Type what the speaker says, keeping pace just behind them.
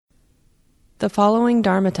The following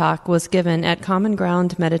Dharma talk was given at Common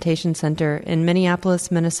Ground Meditation Center in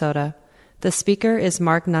Minneapolis, Minnesota. The speaker is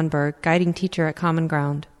Mark Nunberg, guiding teacher at Common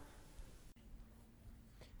Ground.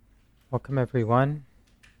 Welcome, everyone.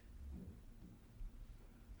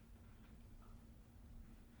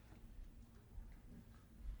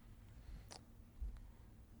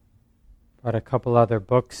 Brought a couple other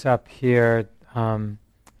books up here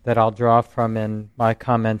that I'll draw from in my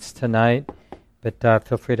comments tonight, but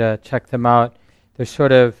feel free to check them out. They're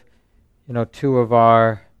sort of, two of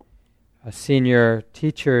our senior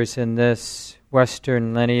teachers in this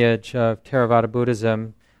Western lineage of Theravada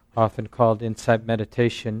Buddhism, often called insight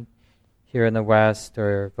meditation here in the West,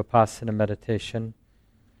 or Vipassana meditation.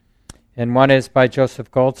 And one is by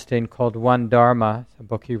Joseph Goldstein called One Dharma, a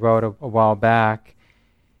book he wrote a while back.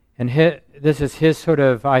 And this is his sort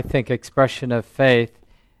of, I think, expression of faith.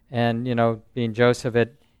 And, being Joseph,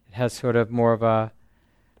 it has sort of more of a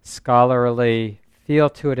scholarly feel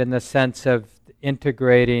to it in the sense of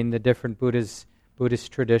integrating the different Buddhist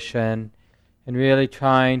tradition and really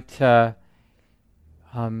trying to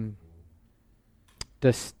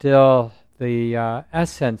distill the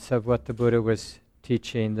essence of what the Buddha was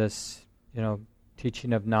teaching, this,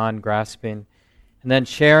 teaching of non-grasping. And then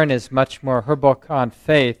Sharon is much more, her book on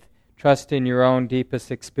faith, Trusting Your Own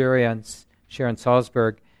Deepest Experience, Sharon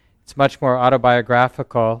Salzberg, it's much more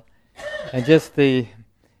autobiographical, and just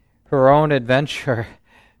her own adventure,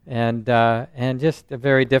 and just a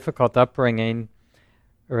very difficult upbringing,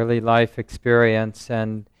 early life experience,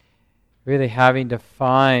 and really having to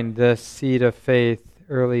find the seed of faith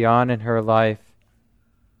early on in her life.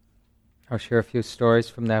 I'll share a few stories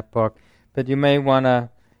from that book, but you may want to,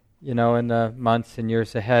 in the months and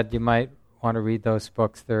years ahead, you might want to read those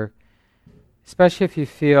books. They're, especially if you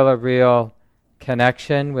feel a real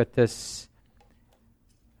connection with this,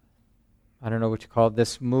 I don't know what you call it,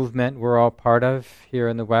 this movement we're all part of here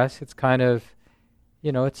in the West. It's kind of,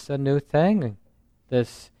 it's a new thing,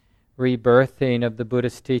 this rebirthing of the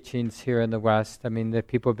Buddhist teachings here in the West. I mean, the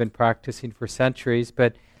people have been practicing for centuries,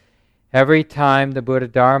 but every time the Buddha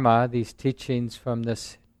Dharma, these teachings from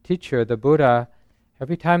this teacher, the Buddha,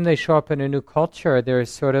 every time they show up in a new culture, there's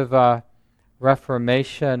sort of a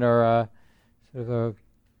reformation or a sort of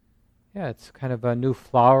it's kind of a new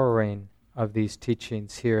flowering of these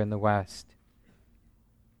teachings here in the West.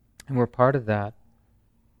 And we're part of that.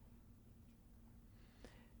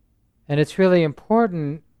 And it's really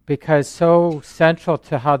important because so central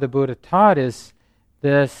to how the Buddha taught is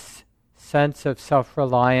this sense of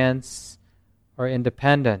self-reliance or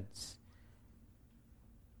independence.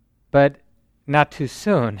 But not too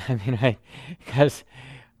soon. Because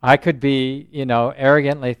I could be,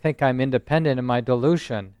 arrogantly think I'm independent in my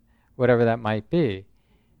delusion, whatever that might be.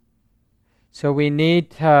 So we need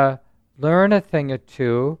to learn a thing or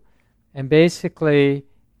two and basically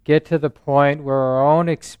get to the point where our own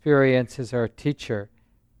experience is our teacher.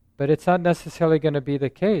 But it's not necessarily going to be the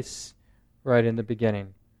case right in the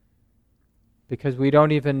beginning, because we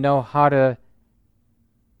don't even know how to,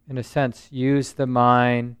 in a sense, use the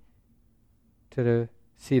mind to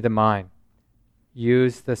see the mind.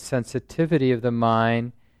 Use the sensitivity of the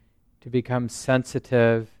mind to become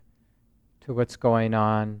sensitive to what's going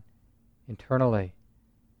on internally.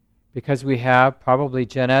 Because we have, probably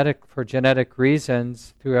for genetic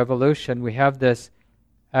reasons, through evolution, we have this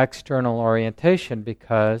external orientation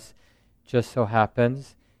because just so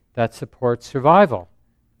happens that supports survival,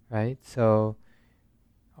 right? So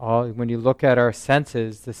when you look at our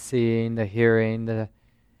senses, the seeing, the hearing,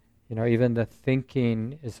 even the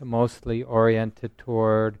thinking is mostly oriented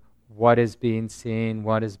toward what is being seen,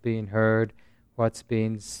 what is being heard, what's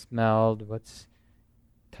being smelled, what's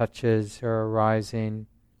touches are arising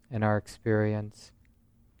in our experience.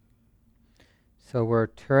 So we're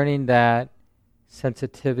turning that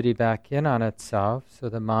sensitivity back in on itself, so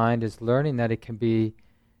the mind is learning that it can be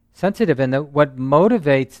sensitive, and that what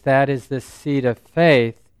motivates that is this seed of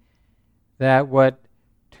faith, that what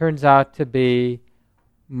turns out to be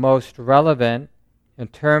most relevant in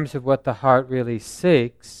terms of what the heart really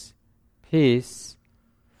seeks, peace,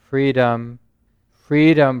 freedom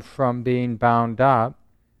from being bound up,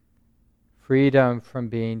 freedom from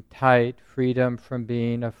being tight, freedom from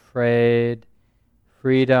being afraid,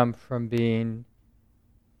 freedom from being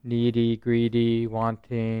needy, greedy,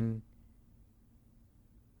 wanting.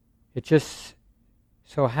 It just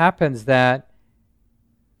so happens that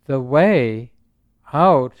the way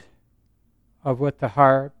out of what the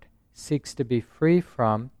heart seeks to be free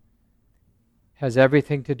from has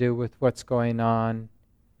everything to do with what's going on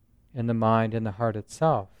in the mind and the heart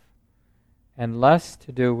itself, and less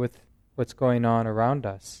to do with what's going on around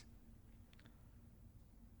us.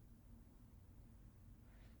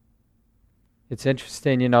 it's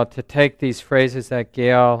interesting, to take these phrases that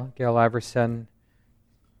Gail Iverson,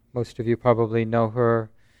 most of you probably know her.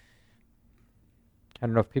 I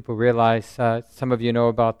don't know if people realize, some of you know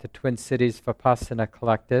about the Twin Cities Vipassana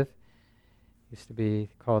Collective. It used to be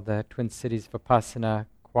called the Twin Cities Vipassana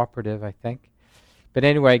Cooperative, I think. But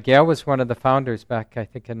anyway, Gail was one of the founders back, I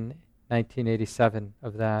think, in 1987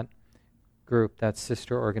 of that group, that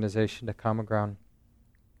sister organization to Common Ground.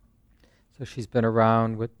 So she's been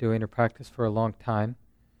around with doing her practice for a long time.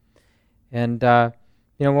 And,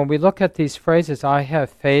 when we look at these phrases, I have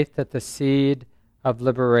faith that the seeds of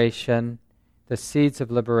liberation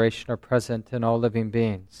are present in all living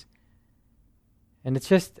beings. And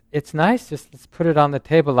it's nice, let's put it on the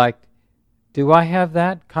table like, do I have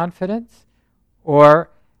that confidence? Or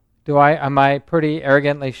am I pretty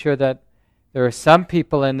arrogantly sure that there are some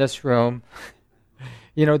people in this room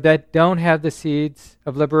that don't have the seeds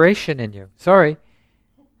of liberation in you? Sorry.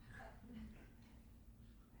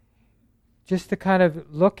 Just to kind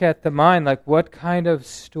of look at the mind, like what kind of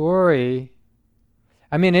story.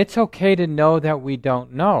 I mean, it's okay to know that we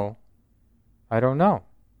don't know. I don't know.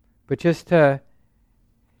 But just to,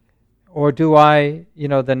 or do I,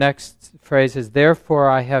 the next phrase is, therefore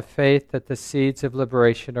I have faith that the seeds of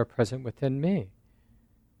liberation are present within me.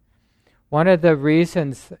 One of the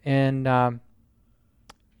reasons in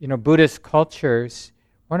Buddhist cultures,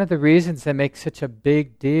 one of the reasons they make such a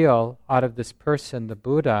big deal out of this person, the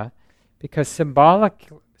Buddha, because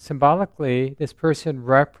symbolically this person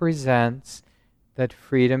represents that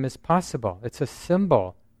freedom is possible. It's a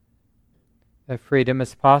symbol that freedom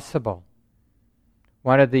is possible.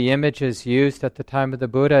 One of the images used at the time of the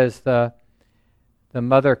Buddha is the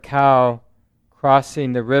mother cow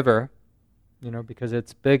crossing the river, because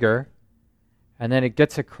it's bigger. And then it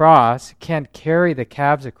gets across. It can't carry the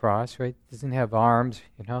calves across, right? It doesn't have arms,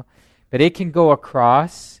 But it can go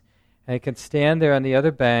across, and it can stand there on the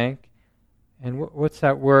other bank. And what's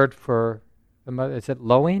that word for the mother? Is it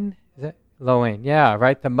lowing? Is it lowing? Yeah,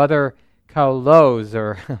 right? The mother cow lows,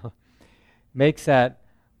 or makes that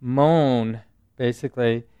moan,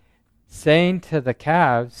 basically, saying to the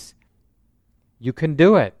calves, you can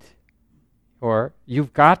do it. Or,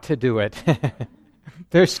 you've got to do it.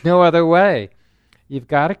 There's no other way. You've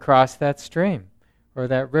got to cross that stream or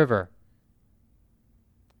that river.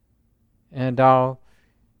 And I'll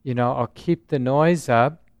keep the noise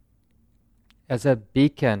up as a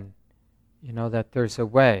beacon, that there's a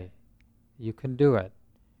way. You can do it.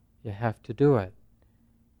 You have to do it.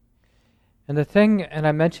 And the thing, and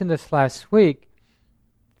I mentioned this last week,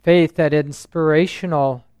 faith, that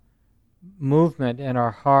inspirational movement in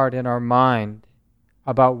our heart, in our mind,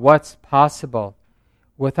 about what's possible.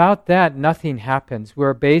 Without that, nothing happens.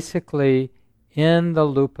 We're basically in the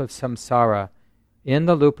loop of samsara, in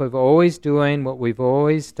the loop of always doing what we've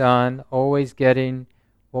always done, always getting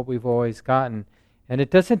what we've always gotten. And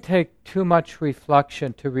it doesn't take too much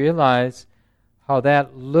reflection to realize how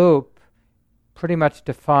that loop pretty much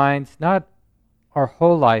defines not our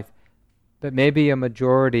whole life, but maybe a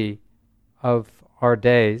majority of our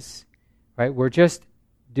days. Right? We're just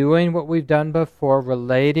doing what we've done before,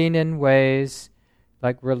 relating in ways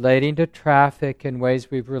like relating to traffic in ways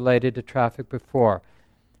we've related to traffic before,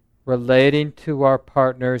 relating to our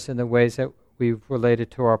partners in the ways that we've related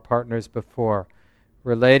to our partners before,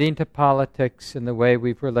 relating to politics in the way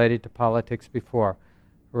we've related to politics before,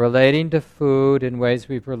 relating to food in ways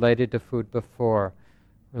we've related to food before,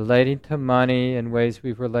 relating to money in ways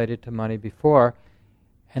we've related to money before,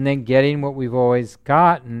 and then getting what we've always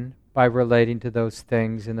gotten by relating to those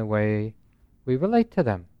things in the way we relate to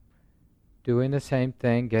them. Doing the same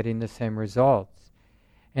thing, getting the same results.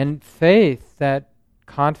 And faith, that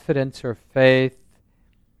confidence or faith,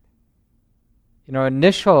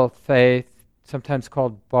 initial faith, sometimes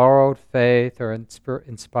called borrowed faith or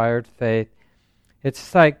inspired faith,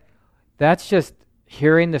 it's like, that's just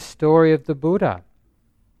hearing the story of the Buddha.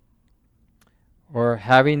 Or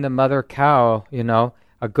having the mother cow,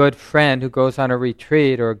 a good friend who goes on a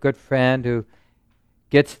retreat, or a good friend who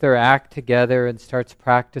gets their act together and starts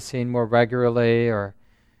practicing more regularly, or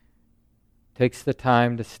takes the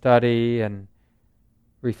time to study and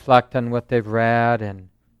reflect on what they've read and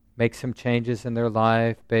make some changes in their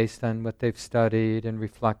life based on what they've studied and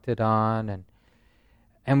reflected on.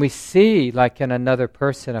 And we see, like in another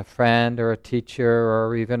person, a friend or a teacher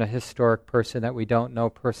or even a historic person that we don't know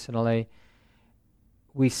personally,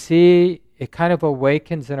 we see it kind of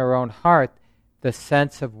awakens in our own heart the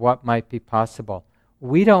sense of what might be possible.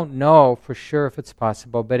 We don't know for sure if it's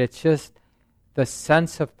possible, but it's just the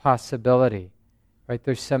sense of possibility, right?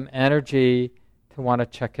 There's some energy to want to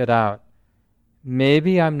check it out.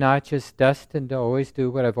 maybe I'm not just destined to always do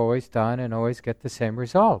what I've always done and always get the same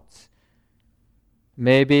results.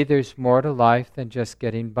 Maybe there's more to life than just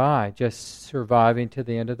getting by, just surviving to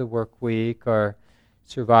the end of the work week, or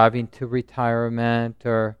surviving to retirement,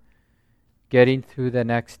 or getting through the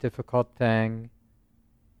next difficult thing,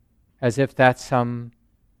 as if that's some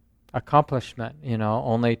accomplishment,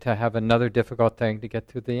 only to have another difficult thing to get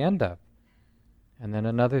to the end of, and then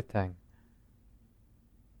another thing.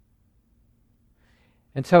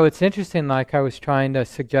 And so it's interesting, like I was trying to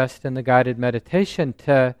suggest in the guided meditation,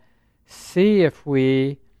 to see if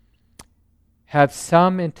we have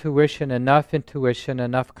some intuition,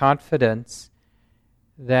 enough confidence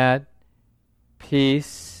that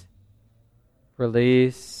peace,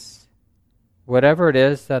 release, whatever it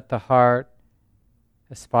is that the heart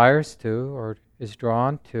aspires to or is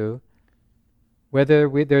drawn to, whether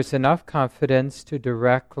there's enough confidence to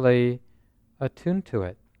directly attune to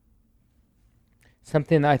it.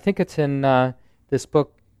 Something, I think it's in this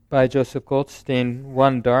book by Joseph Goldstein,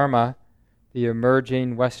 One Dharma, The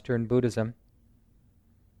Emerging Western Buddhism.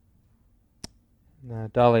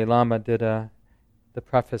 Dalai Lama did the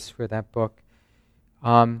preface for that book.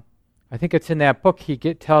 I think it's in that book he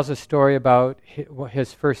tells a story about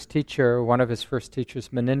his first teacher, one of his first teachers,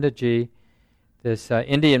 Menindaji, this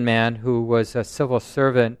Indian man who was a civil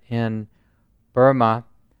servant in Burma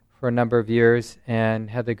for a number of years and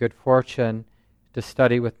had the good fortune to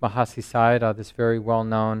study with Mahasi Sayadaw, this very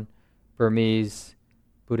well-known Burmese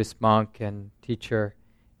Buddhist monk and teacher,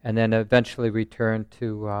 and then eventually returned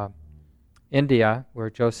to India, where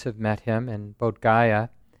Joseph met him in Bodh Gaya,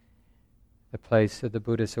 the place of the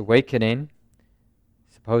Buddha's awakening.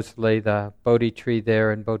 Supposedly the Bodhi tree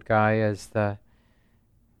there in Bodh Gaya is the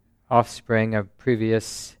offspring of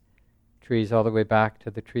previous trees all the way back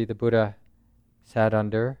to the tree the Buddha sat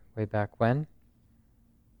under way back when.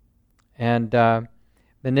 And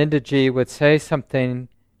Menindaji would say something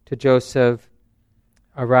to Joseph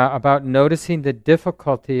about noticing the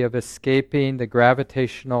difficulty of escaping the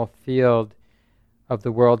gravitational field of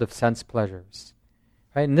the world of sense pleasures.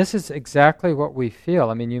 Right? And this is exactly what we feel.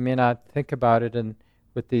 I mean, you may not think about it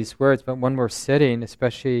with these words, but when we're sitting,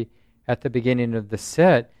 especially at the beginning of the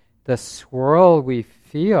sit, the swirl we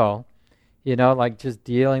feel, like just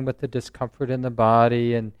dealing with the discomfort in the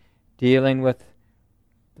body and dealing with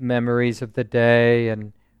the memories of the day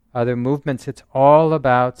and other movements, it's all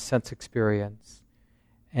about sense experience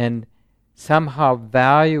and somehow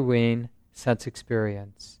valuing sense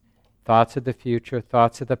experience. Thoughts of the future,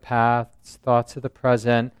 thoughts of the past, thoughts of the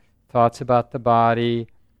present, thoughts about the body,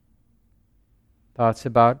 thoughts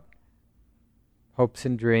about hopes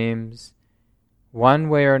and dreams. One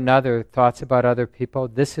way or another, thoughts about other people.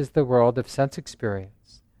 This is the world of sense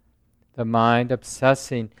experience. The mind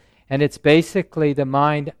obsessing. And it's basically the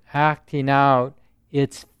mind acting out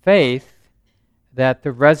its faith that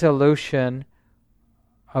the resolution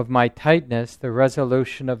of my tightness, the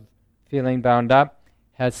resolution of feeling bound up,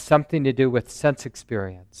 has something to do with sense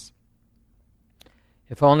experience.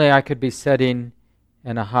 If only I could be sitting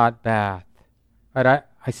in a hot bath. But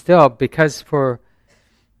I still, because for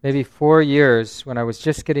maybe 4 years, when I was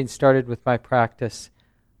just getting started with my practice,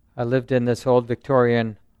 I lived in this old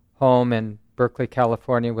Victorian home in Berkeley,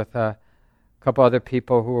 California, with a couple other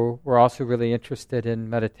people who were also really interested in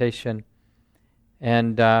meditation.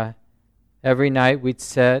 And every night we'd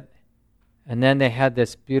sit, and then they had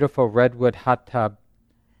this beautiful redwood hot tub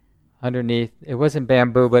underneath. It wasn't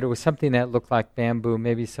bamboo, but it was something that looked like bamboo,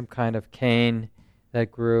 maybe some kind of cane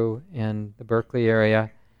that grew in the Berkeley area.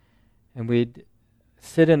 And we'd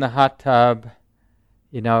sit in the hot tub.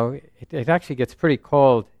 It actually gets pretty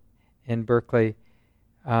cold in Berkeley.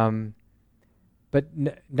 But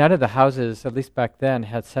none of the houses, at least back then,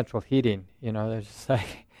 had central heating. There's just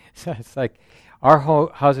like, so it's like our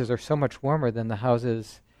houses are so much warmer than the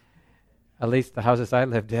houses, at least the houses I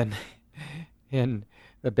lived in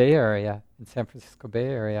the Bay Area, in San Francisco Bay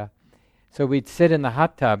Area. So we'd sit in the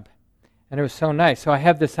hot tub, and it was so nice. So I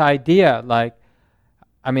have this idea,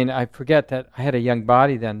 I forget that I had a young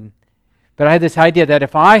body then, but I had this idea that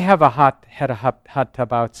if I had a hot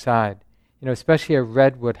tub outside, especially a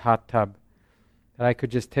redwood hot tub, that I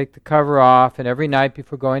could just take the cover off, and every night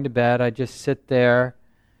before going to bed, I'd just sit there,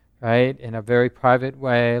 right, in a very private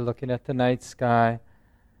way, looking at the night sky,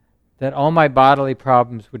 that all my bodily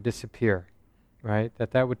problems would disappear. Right?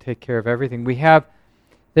 That would take care of everything.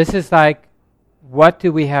 This is like, what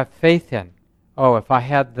do we have faith in? Oh, if I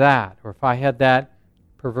had that, or if I had that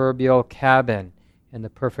proverbial cabin in the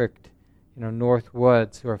perfect, North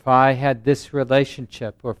Woods, or if I had this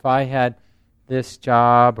relationship, or if I had this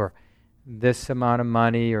job, or this amount of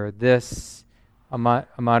money, or this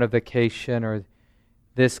amount of vacation, or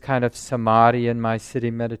this kind of samadhi in my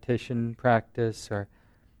sitting meditation practice, or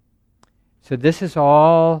so this is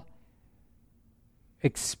all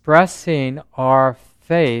expressing our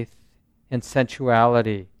faith in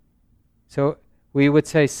sensuality. So we would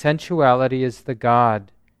say sensuality is the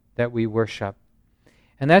God that we worship.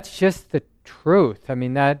 And that's just the truth. I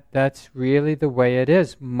mean, that's really the way it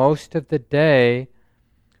is. Most of the day,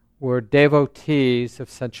 we're devotees of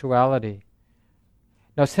sensuality.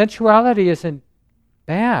 Now, sensuality isn't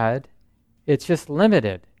bad, it's just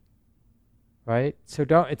limited, right? So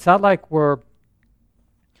it's not like the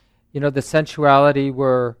sensuality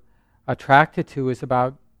we're attracted to is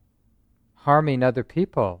about harming other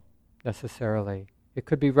people, necessarily. It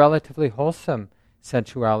could be relatively wholesome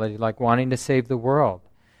sensuality, like wanting to save the world,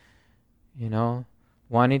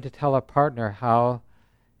 wanting to tell a partner how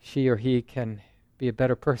she or he can be a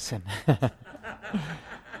better person.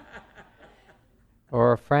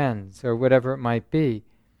 Or friends, or whatever it might be.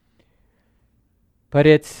 But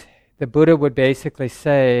the Buddha would basically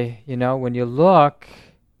say, when you look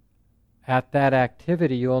at that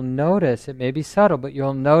activity, you'll notice, it may be subtle, but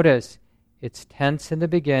you'll notice it's tense in the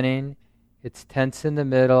beginning, it's tense in the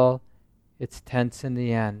middle, it's tense in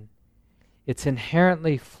the end. It's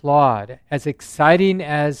inherently flawed. As exciting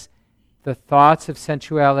as the thoughts of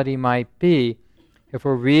sensuality might be, if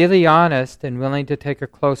we're really honest and willing to take a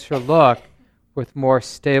closer look with more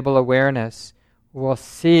stable awareness, we'll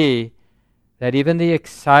see that even the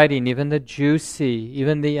exciting, even the juicy,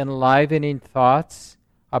 even the enlivening thoughts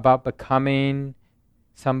about becoming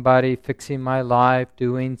somebody, fixing my life,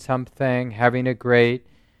 doing something, having a great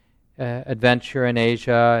adventure in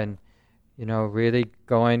Asia, and really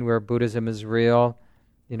going where Buddhism is real,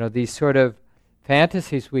 these sort of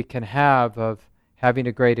fantasies we can have of having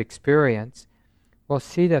a great experience, we'll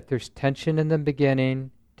see that there's tension in the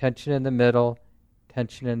beginning, tension in the middle,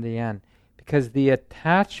 tension in the end. Because the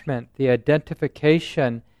attachment, the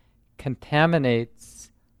identification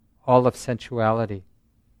contaminates all of sensuality.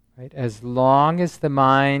 Right? As long as the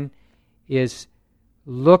mind is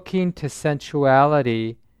looking to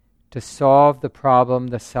sensuality to solve the problem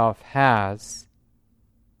the self has,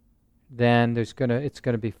 then it's going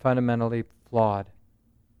to be fundamentally flawed.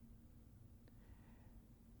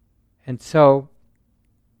 And so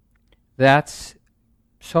that's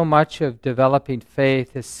so much of developing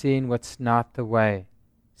faith is seeing what's not the way,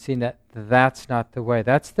 seeing that that's not the way.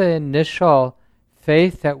 That's the initial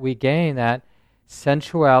faith that we gain, that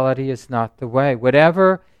sensuality is not the way.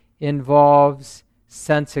 Whatever involves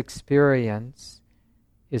sense experience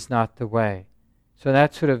is not the way. So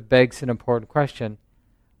that sort of begs an important question.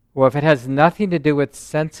 Well, if it has nothing to do with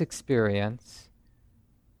sense experience,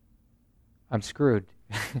 I'm screwed.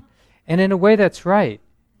 And in a way that's right.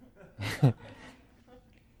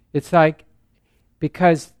 It's like,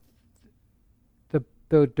 because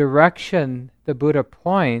the direction the Buddha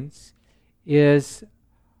points is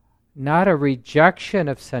not a rejection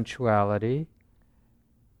of sensuality,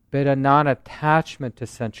 but a non-attachment to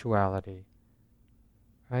sensuality.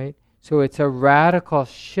 Right? So it's a radical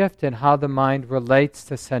shift in how the mind relates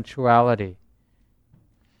to sensuality.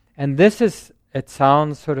 And it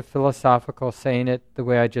sounds sort of philosophical saying it the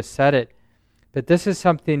way I just said it, but this is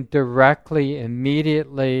something directly,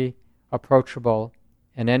 immediately approachable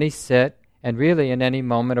in any sit and really in any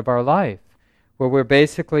moment of our life, where we're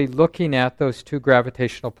basically looking at those two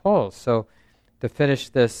gravitational poles. So to finish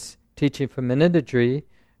this teaching from Anindadri,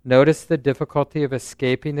 notice the difficulty of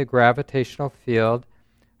escaping the gravitational field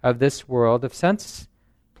of this world of sense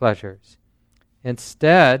pleasures.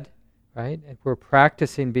 Instead, right, we're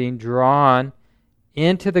practicing being drawn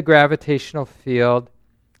into the gravitational field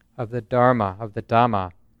of the Dharma, of the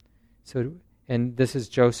Dhamma. So, and this is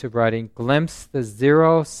Joseph writing, glimpse the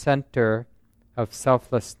zero center of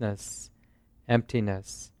selflessness,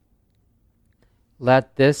 emptiness.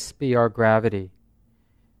 Let this be our gravity.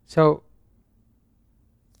 So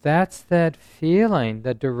that's that feeling,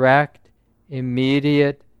 the direct,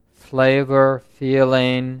 immediate flavor,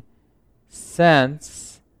 feeling,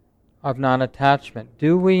 sense of non-attachment.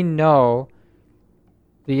 Do we know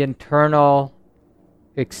the internal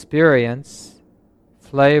experience,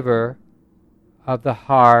 flavor of the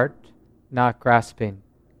heart not grasping,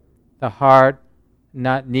 the heart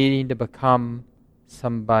not needing to become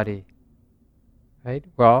somebody? Right?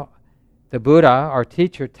 Well, the Buddha, our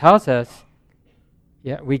teacher, tells us,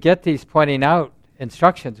 we get these pointing out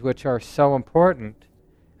instructions which are so important.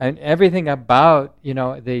 And everything about,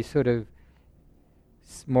 the sort of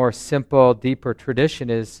more simple, deeper tradition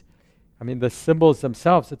is, the symbols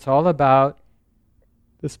themselves, it's all about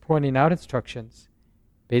this pointing out instructions.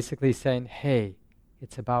 Basically saying, hey,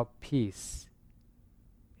 it's about peace.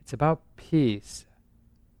 It's about peace.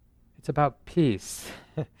 It's about peace,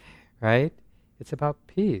 right? It's about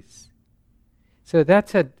peace. So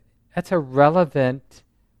that's a relevant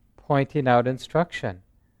pointing out instruction.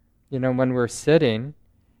 When we're sitting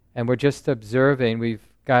and we're just observing, we've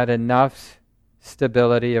got enough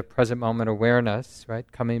stability of present moment awareness,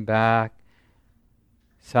 right? Coming back,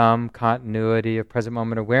 some continuity of present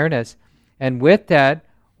moment awareness. And with that,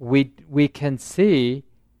 we can see,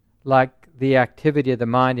 like the activity of the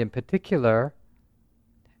mind in particular,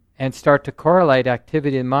 and start to correlate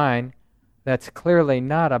activity in mind that's clearly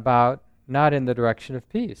not in the direction of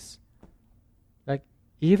peace. Like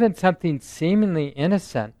even something seemingly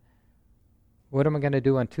innocent, what am I going to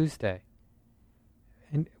do on Tuesday?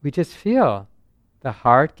 And we just feel the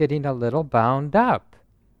heart getting a little bound up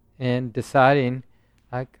and deciding,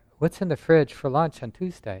 like, what's in the fridge for lunch on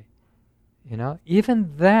Tuesday?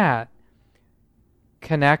 Even that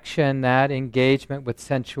connection, that engagement with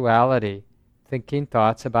sensuality, thinking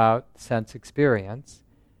thoughts about sense experience,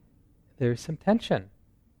 there's some tension.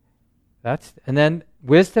 And then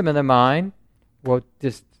wisdom in the mind will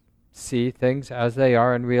just see things as they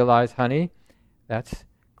are and realize, honey, that's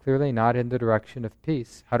clearly not in the direction of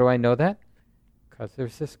peace. How do I know that? Because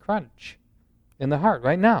there's this crunch in the heart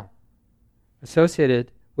right now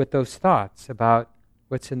associated with those thoughts about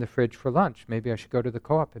what's in the fridge for lunch. Maybe I should go to the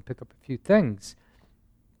co-op and pick up a few things.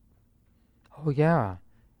 Oh yeah,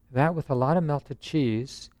 that with a lot of melted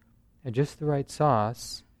cheese and just the right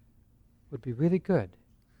sauce would be really good.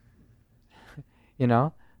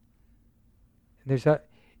 On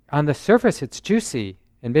the surface it's juicy,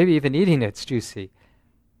 and maybe even eating it's juicy.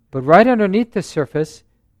 But right underneath the surface,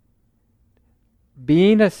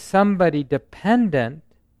 being somebody dependent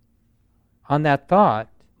on that thought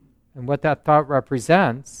and what that thought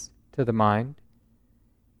represents to the mind,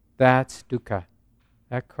 that's dukkha.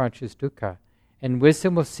 That crunch is dukkha. And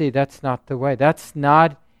wisdom will see that's not the way. That's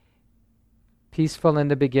not peaceful in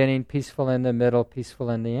the beginning, peaceful in the middle, peaceful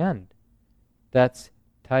in the end. That's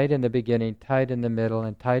tight in the beginning, tight in the middle,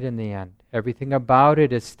 and tight in the end. Everything about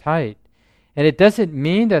it is tight. And it doesn't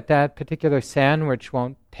mean that that particular sandwich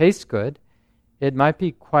won't taste good. It might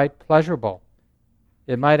be quite pleasurable.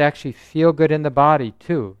 It might actually feel good in the body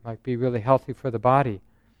too. It might be really healthy for the body.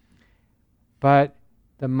 But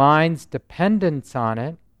the mind's dependence on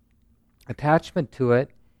it, attachment to it,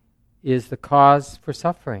 is the cause for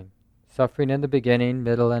suffering. Suffering in the beginning,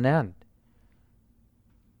 middle, and end.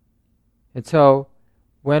 And so,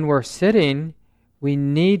 when we're sitting, we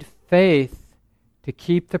need faith to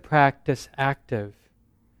keep the practice active.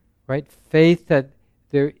 Right? Faith that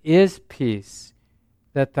there is peace,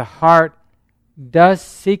 that the heart does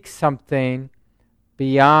seek something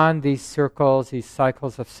beyond these circles, these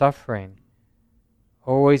cycles of suffering.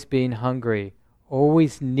 Always being hungry,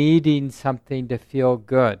 always needing something to feel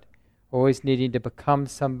good, always needing to become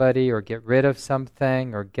somebody or get rid of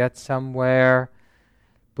something or get somewhere.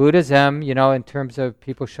 Buddhism, in terms of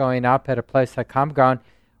people showing up at a place like Common Ground,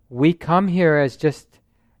 we come here as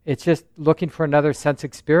it's just looking for another sense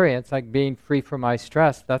experience, like being free from my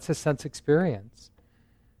stress. That's a sense experience.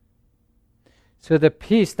 So the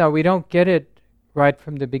peace, now we don't get it right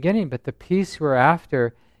from the beginning, but the peace we're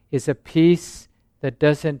after is a peace that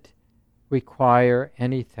doesn't require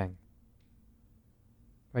anything.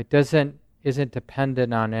 Right? Isn't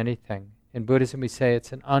dependent on anything. In Buddhism we say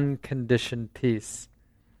it's an unconditioned peace.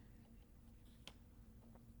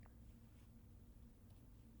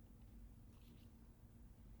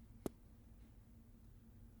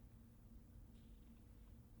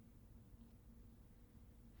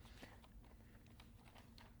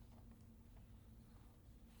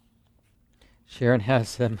 Sharon has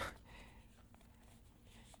some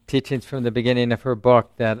teachings from the beginning of her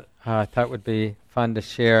book that I thought would be fun to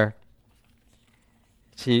share.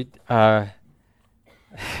 She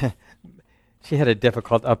she had a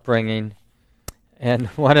difficult upbringing, and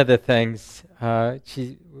one of the things,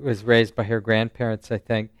 she was raised by her grandparents, I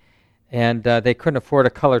think, and they couldn't afford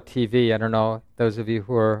a color TV. I don't know, those of you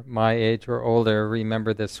who are my age or older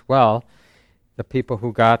remember this well. The people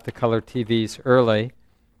who got the color TVs early,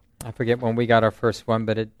 I forget when we got our first one,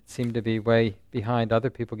 but it seemed to be way behind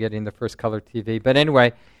other people getting the first color TV. But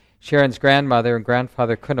anyway, Sharon's grandmother and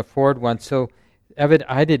grandfather couldn't afford one, so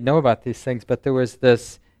I didn't know about these things, but there was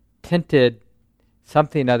this tinted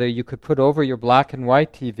something other you could put over your black and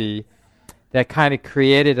white TV that kind of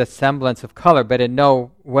created a semblance of color, but in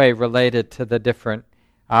no way related to the different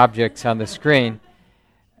objects on the screen.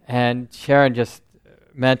 And Sharon just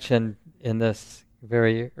mentioned in this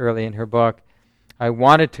very early in her book, I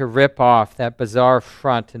wanted to rip off that bizarre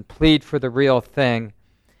front and plead for the real thing.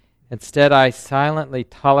 Instead, I silently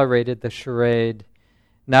tolerated the charade,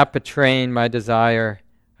 not betraying my desire.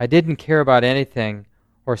 I didn't care about anything,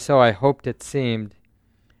 or so I hoped it seemed.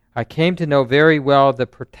 I came to know very well the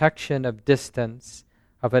protection of distance,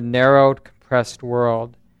 of a narrowed, compressed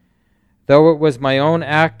world. Though it was my own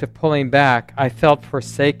act of pulling back, I felt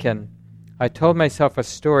forsaken. I told myself a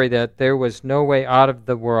story that there was no way out of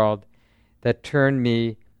the world that turned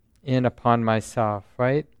me in upon myself,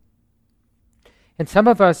 right? And some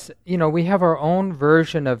of us, we have our own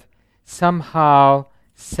version of somehow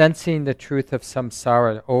sensing the truth of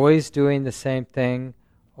samsara, always doing the same thing,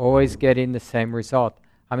 always getting the same result.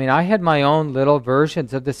 I mean, I had my own little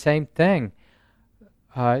versions of the same thing.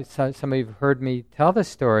 So some of you have heard me tell this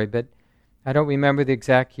story, but I don't remember the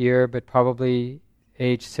exact year, but probably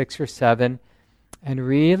age 6 or 7, and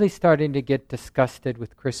really starting to get disgusted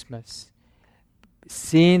with Christmas.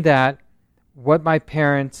 Seeing that what my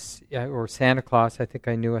parents, or Santa Claus, I think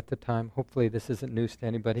I knew at the time, hopefully this isn't news to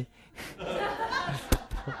anybody,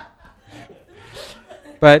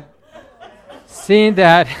 but seeing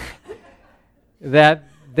that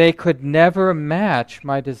they could never match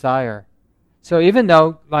my desire. So even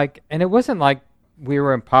though, and it wasn't like we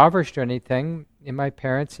were impoverished or anything in my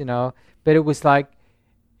parents, but it was like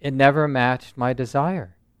it never matched my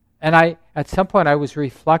desire. And at some point I was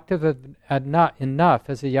reflective of enough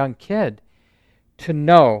as a young kid to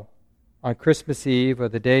know on Christmas Eve or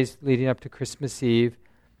the days leading up to Christmas Eve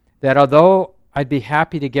that although I'd be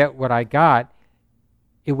happy to get what I got,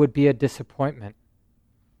 it would be a disappointment.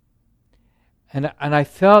 And I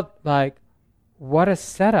felt like, what a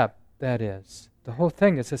setup that is. The whole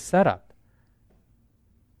thing is a setup.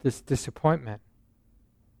 This disappointment.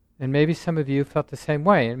 And maybe some of you felt the same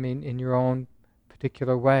way, in your own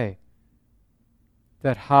particular way.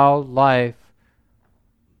 That how life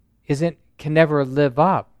can never live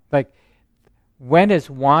up. Like, when has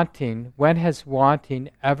wanting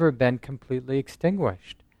ever been completely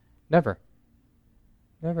extinguished? Never.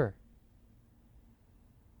 Never.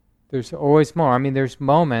 There's always more. There's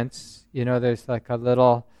moments, there's like a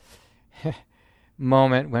little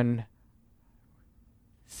moment when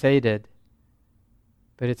sated,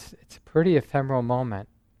 but it's a pretty ephemeral moment.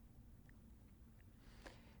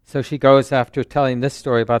 So she goes, after telling this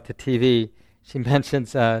story about the TV, she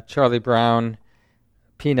mentions Charlie Brown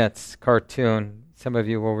Peanuts cartoon. Some of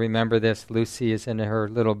you will remember this. Lucy is in her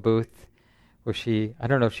little booth where I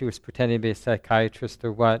don't know if she was pretending to be a psychiatrist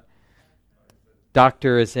or what.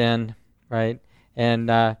 Doctor is in, right?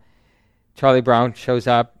 And Charlie Brown shows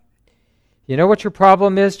up. You know what your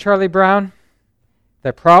problem is, Charlie Brown?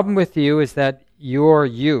 The problem with you is that you're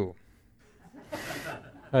you.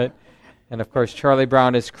 Right? And of course, Charlie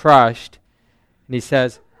Brown is crushed. And he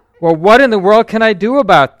says, well, what in the world can I do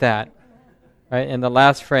about that? Right? And the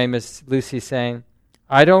last frame is Lucy saying,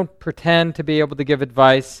 I don't pretend to be able to give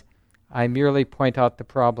advice. I merely point out the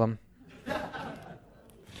problem.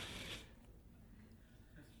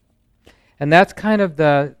 And that's kind of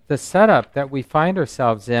the setup that we find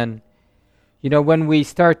ourselves in. When we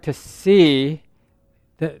start to see,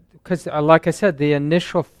 because like I said, the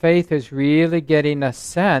initial faith is really getting a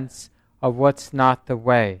sense of what's not the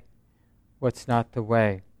way. What's not the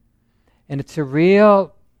way. And it's a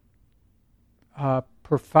real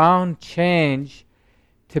profound change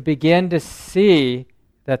to begin to see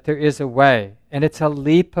that there is a way. And it's a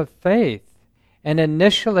leap of faith. And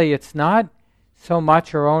initially it's not so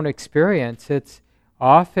much our own experience. It's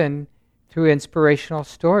often through inspirational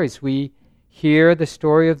stories. We hear the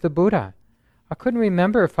story of the Buddha. I couldn't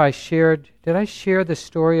remember if did I share the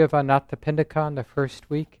story of Anathapindika in the first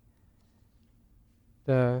week?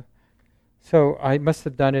 So I must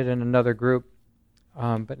have done it in another group,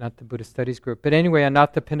 but not the Buddhist Studies group. But anyway,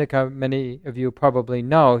 Anathapindika, many of you probably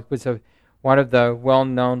know, was one of the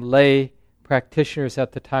well-known lay practitioners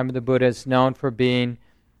at the time of the Buddha, is known for being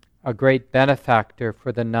a great benefactor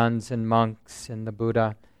for the nuns and monks in the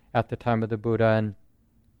Buddha at the time of the Buddha,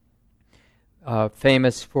 and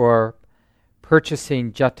famous for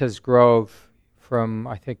purchasing Jeta's grove from,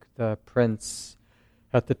 I think, the prince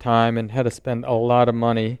at the time, and had to spend a lot of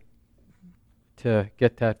money to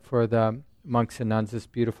get that for the monks and nuns, this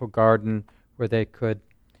beautiful garden where they could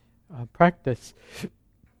practice.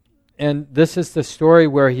 And this is the story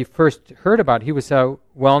where he first heard about it. He was a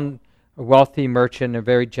wealthy merchant, and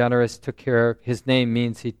very generous, took care of, his name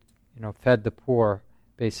means he fed the poor,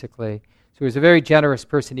 basically. So he was a very generous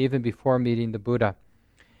person even before meeting the Buddha.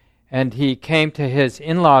 And he came to his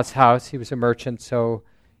in-laws' house. He was a merchant, so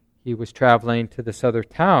he was traveling to this other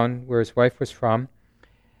town where his wife was from.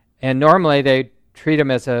 And normally they treat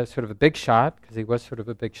him as a sort of a big shot, because he was sort of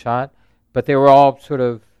a big shot, but they were all sort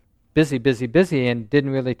of busy, and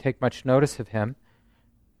didn't really take much notice of him.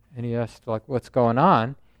 And he asked, what's going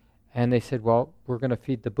on? And they said, well, we're going to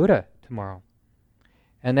feed the Buddha tomorrow.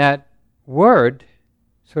 And that word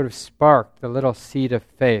sort of sparked the little seed of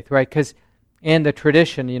faith, right? Because in the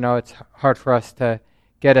tradition, it's hard for us to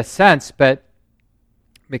get a sense, but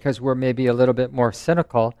because we're maybe a little bit more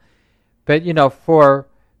cynical. But, for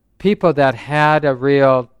people that had a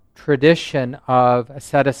real tradition of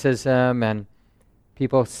asceticism and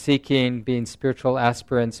people seeking, being spiritual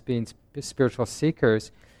aspirants, being spiritual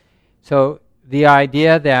seekers, so the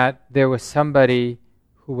idea that there was somebody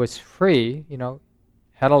who was free,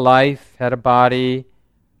 had a life, had a body,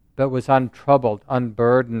 but was untroubled,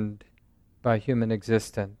 unburdened by human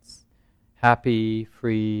existence. Happy,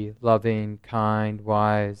 free, loving, kind,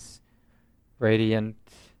 wise, radiant,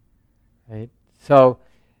 right? So,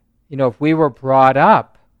 if we were brought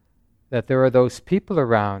up that there are those people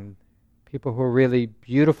around, people who are really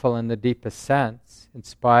beautiful in the deepest sense,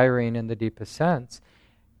 inspiring in the deepest sense,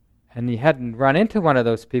 and you hadn't run into one of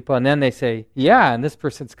those people, and then they say, yeah, and this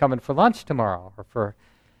person's coming for lunch tomorrow, or for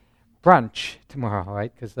brunch tomorrow,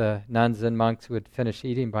 right? Because the nuns and monks would finish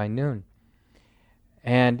eating by noon.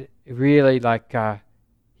 And really,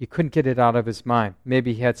 he couldn't get it out of his mind.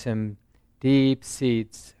 Maybe he had some deep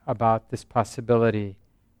seeds about this possibility.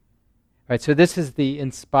 Right, so this is the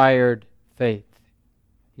inspired faith.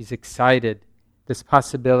 He's excited. This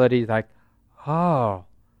possibility,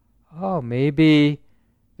 maybe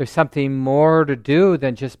there's something more to do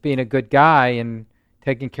than just being a good guy and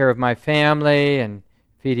taking care of my family and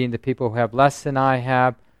feeding the people who have less than I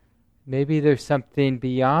have. Maybe there's something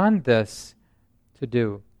beyond this to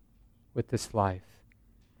do with this life.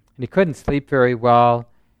 And he couldn't sleep very well.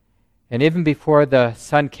 And even before the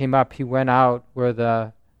sun came up, he went out where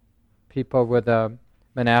the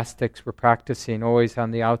monastics were practicing, always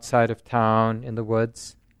on the outside of town in the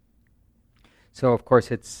woods. So, of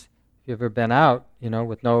course, if you've ever been out,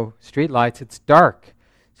 with no street lights, it's dark.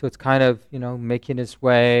 So it's kind of, making his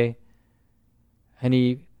way. And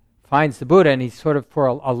he finds the Buddha, and he's sort of for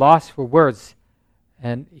a loss for words.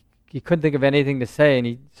 And he couldn't think of anything to say,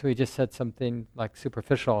 and so he just said something like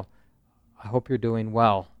superficial, I hope you're doing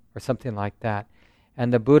well, or something like that.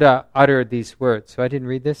 And the Buddha uttered these words. So I didn't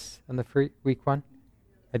read this on the week one?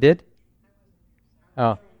 I did?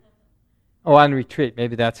 Oh, on retreat.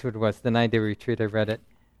 Maybe that's what it was. The 9-day retreat, I read it.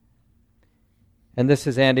 And this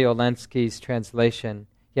is Andy Olensky's translation.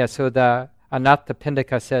 Yeah, so the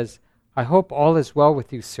Anathapindika says, I hope all is well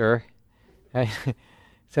with you, sir.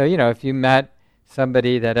 So, if you met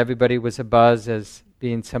somebody that everybody was abuzz as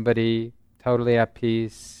being somebody totally at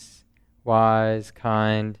peace, wise,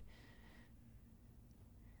 kind,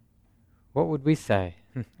 what would we say?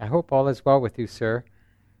 I hope all is well with you, sir.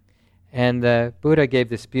 And the Buddha gave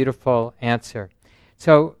this beautiful answer.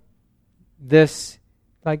 So it's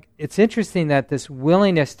interesting that this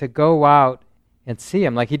willingness to go out and see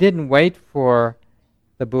him, he didn't wait for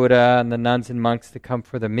the Buddha and the nuns and monks to come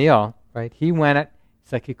for the meal, right? He went,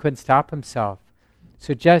 it's like he couldn't stop himself.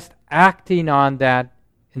 So just acting on that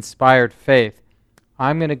inspired faith,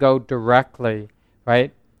 I'm going to go directly,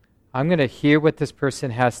 right? I'm going to hear what this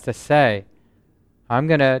person has to say. I'm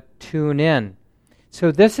going to tune in.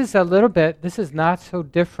 So this is not so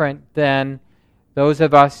different than those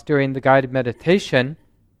of us during the guided meditation.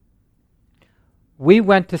 We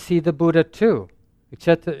went to see the Buddha too,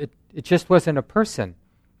 except it just wasn't a person.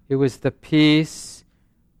 It was the peace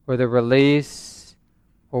or the release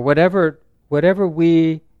or whatever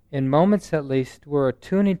we, in moments at least, were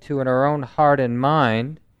attuning to in our own heart and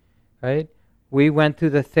mind, right? We went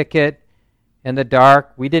through the thicket in the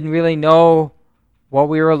dark. We didn't really know what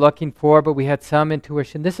we were looking for, but we had some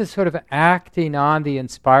intuition. This is sort of acting on the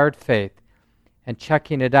inspired faith and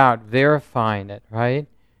checking it out, verifying it, right?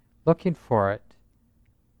 Looking for it.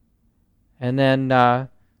 And then,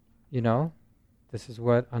 this is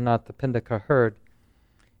what Anathapindika heard.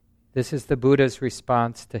 This is the Buddha's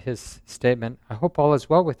response to his statement. I hope all is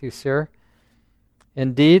well with you, sir.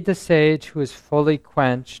 Indeed, the sage who is fully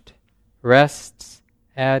quenched rests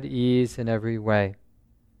at ease in every way.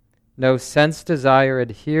 No sense desire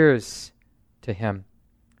adheres to him,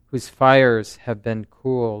 whose fires have been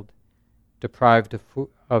cooled, deprived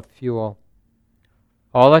of fuel.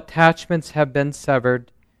 All attachments have been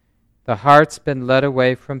severed, the heart's been led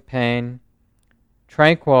away from pain.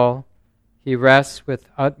 Tranquil, he rests with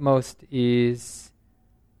utmost ease.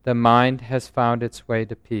 The mind has found its way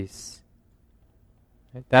to peace.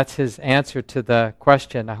 That's his answer to the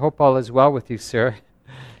question. I hope all is well with you, sir.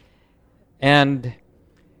 And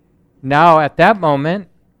now at that moment,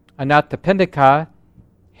 Anathapindika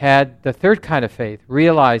had the third kind of faith,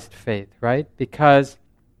 realized faith, right? Because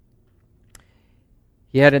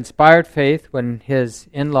he had inspired faith when his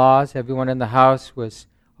in-laws, everyone in the house was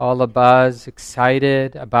all abuzz,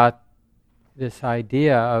 excited about this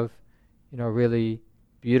idea of, really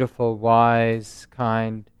beautiful, wise,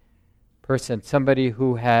 kind person, somebody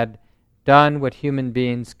who had done what human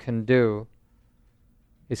beings can do,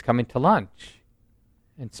 is coming to lunch,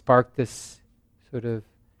 and sparked this sort of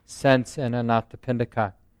sense in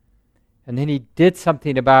Anathapindika. And then he did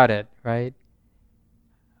something about it, right?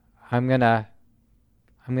 I'm gonna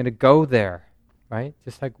go there, right?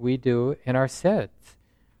 Just like we do in our sits.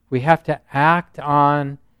 We have to act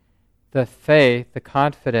on the faith, the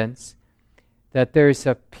confidence that there's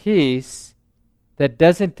a peace that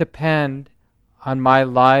doesn't depend on my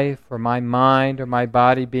life or my mind or my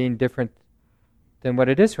body being different than what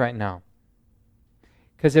it is right now.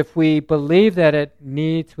 Because if we believe that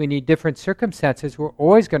we need different circumstances, we're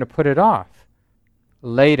always going to put it off.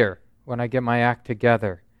 Later, when I get my act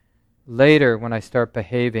together. Later, when I start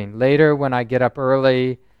behaving. Later, when I get up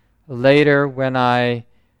early. Later, when I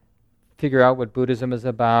figure out what Buddhism is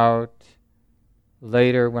about.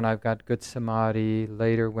 Later, when I've got good samadhi.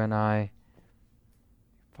 Later, when I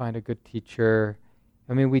find a good teacher.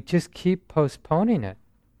 We just keep postponing it.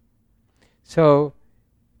 So,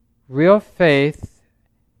 real faith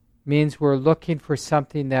means we're looking for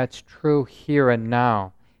something that's true here and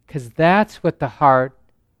now, because that's what the heart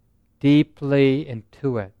deeply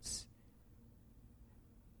intuits.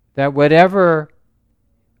 That whatever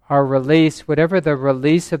the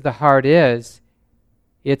release of the heart is,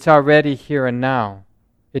 it's already here and now.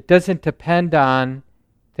 It doesn't depend on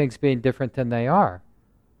things being different than they are.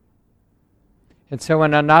 And so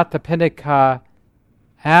when Anathapindika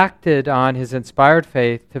acted on his inspired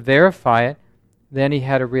faith to verify it, then he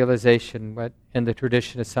had a realization, what in the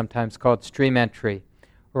tradition is sometimes called stream entry.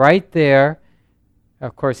 Right there,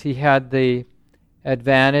 of course, he had the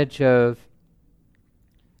advantage of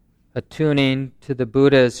attuning to the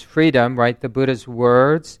Buddha's freedom, right? The Buddha's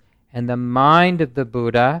words and the mind of the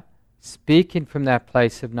Buddha, speaking from that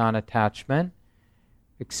place of non-attachment,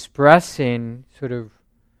 expressing sort of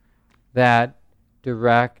that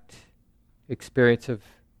direct experience of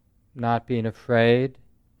not being afraid,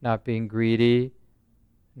 not being greedy,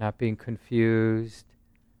 not being confused,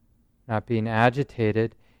 not being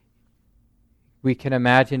agitated. We can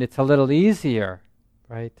imagine it's a little easier,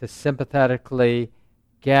 right, to sympathetically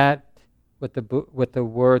get what the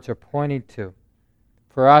words are pointing to.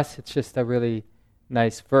 For us, it's just a really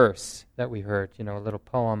nice verse that we heard, a little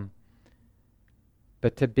poem.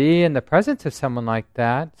 But to be in the presence of someone like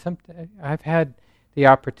that, I've had the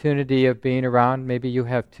opportunity of being around, maybe you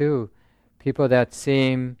have too, people that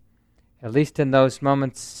seem, at least in those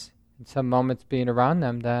moments, in some moments being around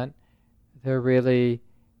them, that they're really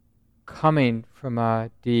coming from a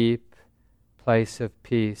deep place of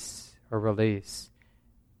peace or release.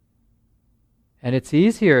 And it's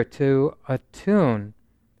easier to attune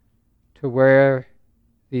to where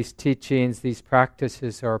these teachings, these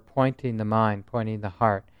practices are pointing the mind, pointing the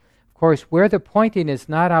heart. Of course, where the pointing is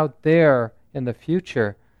not out there in the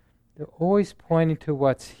future, they're always pointing to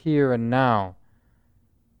what's here and now.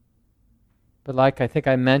 But like I think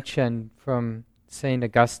I mentioned from St.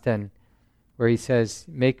 Augustine, where he says,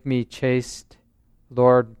 "Make me chaste,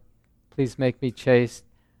 Lord, please make me chaste,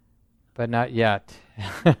 but not yet."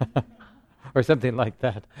 Or something like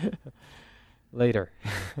that. Later.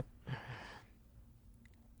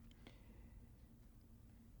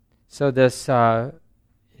 So this,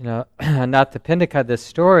 Anathapindika, this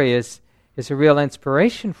story is a real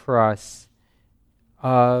inspiration for us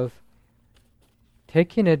of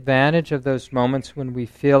taking advantage of those moments when we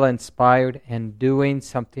feel inspired and doing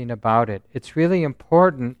something about it. It's really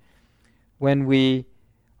important when we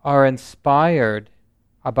are inspired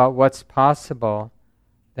about what's possible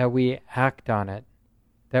that we act on it,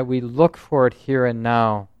 that we look for it here and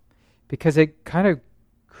now, because it kind of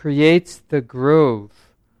creates the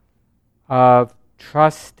groove of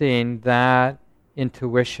trusting that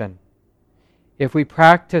intuition. If we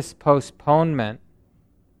practice postponement,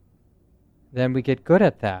 then we get good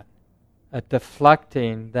at that, at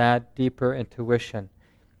deflecting that deeper intuition.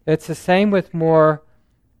 It's the same with more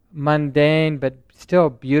mundane but still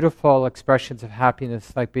beautiful expressions of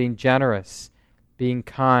happiness, like being generous, being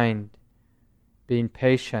kind, being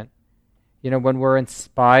patient. When we're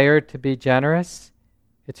inspired to be generous,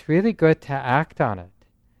 it's really good to act on it.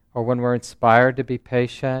 Or when we're inspired to be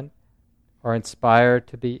patient, or inspired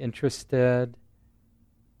to be interested,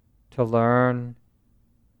 to learn,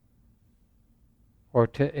 or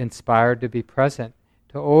to inspired to be present,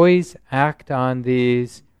 to always act on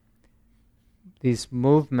these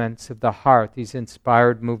movements of the heart, these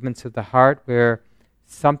inspired movements of the heart where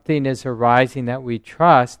something is arising that we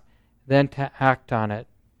trust, then to act on it,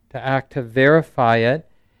 to verify it,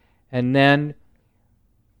 And then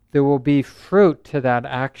there will be fruit to that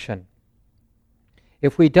action.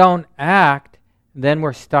 If we don't act, then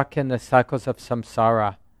we're stuck in the cycles of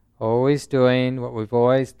samsara, always doing what we've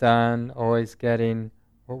always done, always getting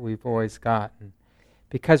what we've always gotten.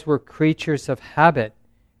 Because we're creatures of habit,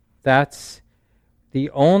 that's the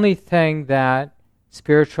only thing that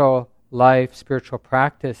spiritual life, spiritual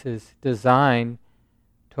practice is designed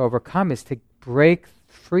to overcome, is to break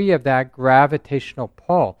free of that gravitational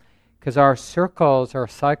pull. Because our circles, our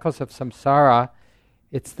cycles of samsara,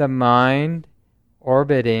 it's the mind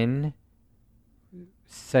orbiting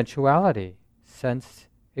sensuality, sense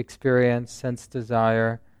experience, sense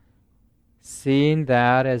desire, seeing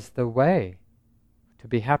that as the way to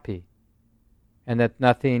be happy, and that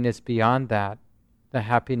nothing is beyond that, the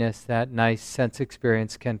happiness that nice sense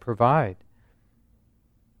experience can provide.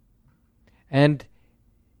 And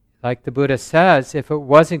like the Buddha says, if it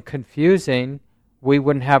wasn't confusing, we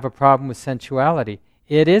wouldn't have a problem with sensuality.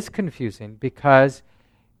 It is confusing because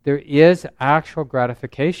there is actual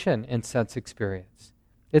gratification in sense experience.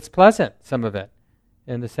 It's pleasant, some of it,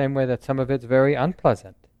 in the same way that some of it's very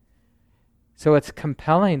unpleasant. So it's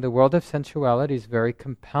compelling. The world of sensuality is very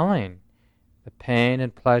compelling. The pain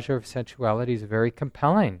and pleasure of sensuality is very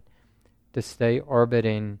compelling to stay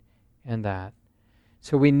orbiting in that.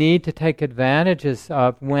 So we need to take advantages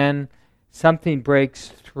of when something breaks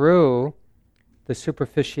through the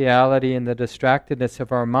superficiality and the distractedness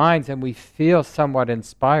of our minds and we feel somewhat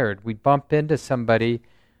inspired. We bump into somebody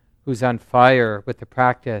who's on fire with the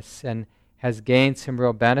practice and has gained some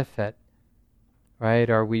real benefit, right?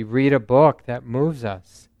 Or we read a book that moves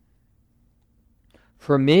us.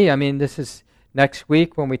 For me, this is next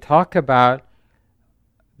week when we talk about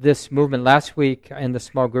this movement. Last week in the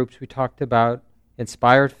small groups we talked about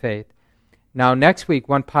inspired faith. Now next week,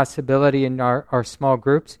 one possibility in our small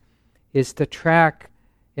groups is to track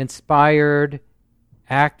inspired,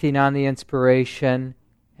 acting on the inspiration,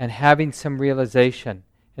 and having some realization.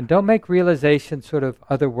 And don't make realization sort of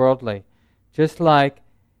otherworldly. Just like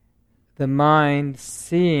the mind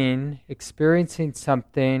seeing, experiencing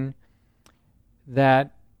something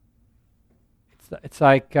that it's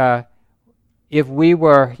like if we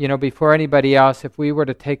were, before anybody else, if we were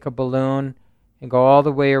to take a balloon and go all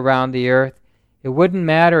the way around the earth, it wouldn't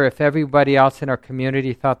matter if everybody else in our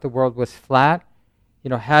community thought the world was flat.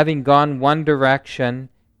 Having gone one direction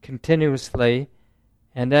continuously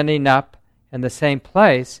and ending up in the same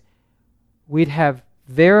place, we'd have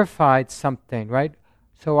verified something, right?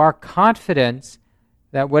 So our confidence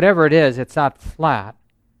that whatever it is, it's not flat,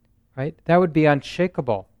 right? That would be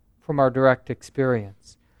unshakable from our direct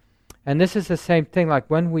experience. And this is the same thing, like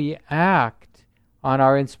when we act on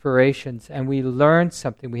our inspirations and we learn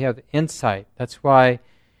something, we have insight. That's why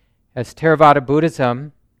as Theravada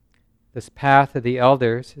Buddhism, this path of the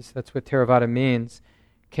elders, that's what Theravada means,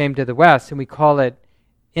 came to the West, and we call it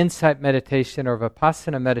insight meditation or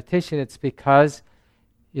Vipassana meditation. It's because,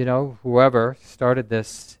 whoever started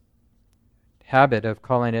this habit of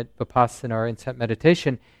calling it Vipassana or insight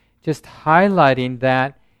meditation, just highlighting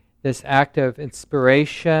that this act of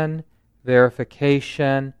inspiration,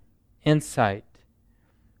 verification, insight.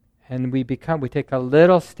 And we take a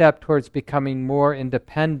little step towards becoming more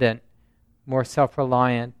independent, more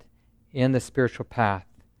self-reliant in the spiritual path.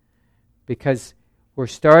 Because we're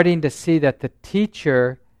starting to see that the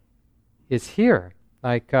teacher is here.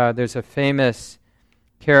 Like there's a famous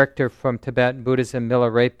character from Tibetan Buddhism,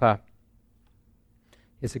 Milarepa.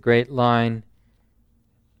 Is a great line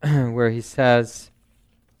where he says,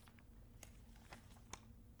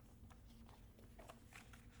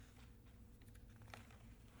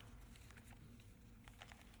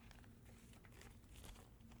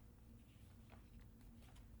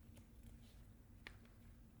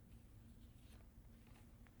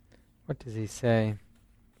 what does he say?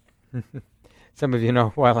 Some of you know,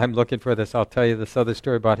 while I'm looking for this, I'll tell you this other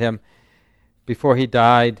story about him. Before he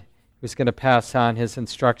died, he was going to pass on his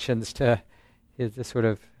instructions to the sort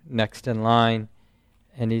of next in line.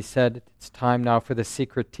 And he said, it's time now for the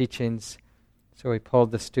secret teachings. So he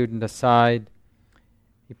pulled the student aside.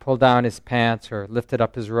 He pulled down his pants or lifted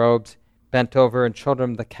up his robes, bent over and showed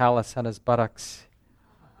him the callus on his buttocks.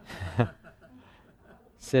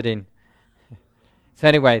 Sitting. So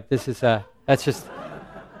anyway, that's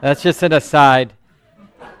just an aside.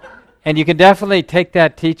 And you can definitely take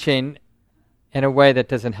that teaching in a way that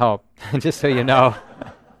doesn't help, just so you know.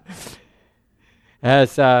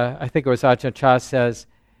 As I think it was Ajahn Chah says,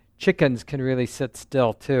 chickens can really sit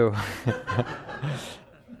still too.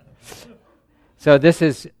 So this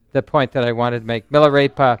is the point that I wanted to make.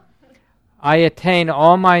 Milarepa, I attain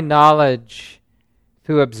all my knowledge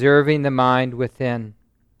through observing the mind within.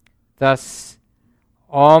 Thus,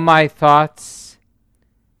 all my thoughts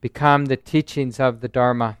become the teachings of the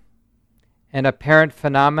Dharma, and apparent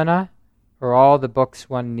phenomena are all the books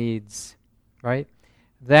one needs, right?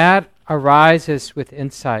 That arises with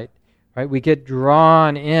insight, right? We get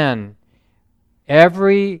drawn in.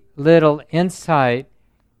 Every little insight,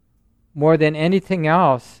 more than anything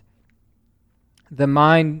else, the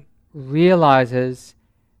mind realizes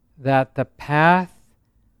that the path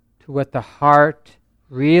to what the heart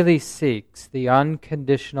really seeks, the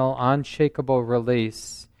unconditional, unshakable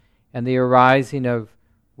release, and the arising of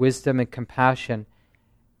wisdom and compassion,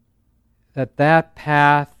 that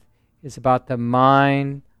path is about the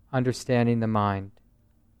mind understanding the mind.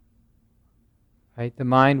 Right? The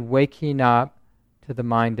mind waking up to the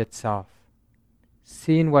mind itself,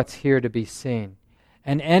 seeing what's here to be seen.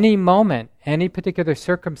 And any moment, any particular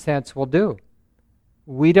circumstance will do.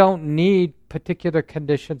 We don't need particular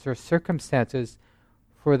conditions or circumstances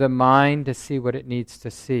for the mind to see what it needs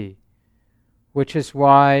to see, which is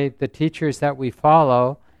why the teachers that we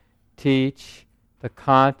follow teach the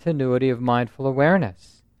continuity of mindful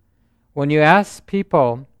awareness. When you ask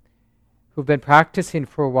people who've been practicing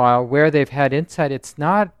for a while where they've had insight, it's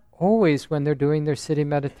not always when they're doing their sitting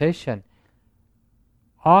meditation.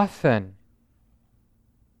 Often,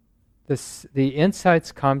 the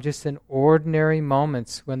insights come just in ordinary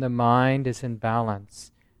moments when the mind is in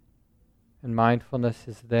balance and mindfulness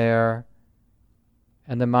is there,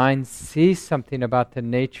 and the mind sees something about the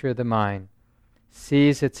nature of the mind,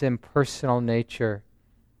 sees its impersonal nature,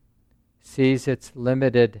 sees its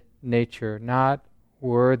limited nature, not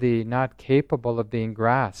worthy, not capable of being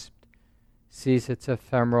grasped, sees its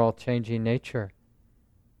ephemeral, changing nature.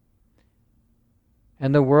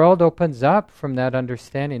 And the world opens up from that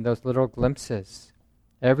understanding, those little glimpses.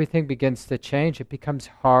 Everything begins to change. It becomes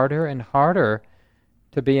harder and harder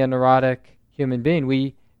to be a neurotic human being.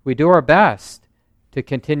 We do our best to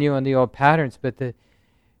continue in the old patterns, but the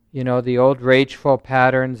old rageful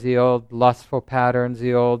patterns, the old lustful patterns,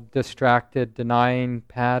 the old distracted, denying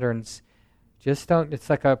patterns, just don't, it's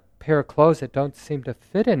like a pair of clothes that don't seem to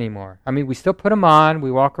fit anymore. I mean, we still put them on,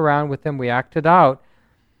 we walk around with them, we act it out,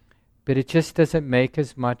 but it just doesn't make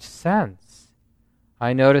as much sense.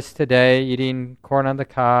 I noticed today, eating corn on the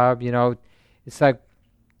cob, it's like,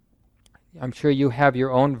 I'm sure you have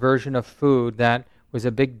your own version of food that was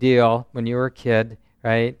a big deal when you were a kid,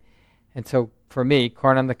 right? And so for me,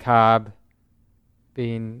 corn on the cob,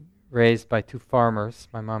 being raised by two farmers,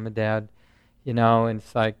 my mom and dad, and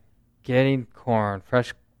it's like getting corn,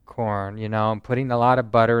 fresh corn, and putting a lot of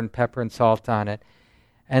butter and pepper and salt on it.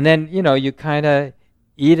 And then, you kind of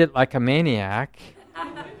eat it like a maniac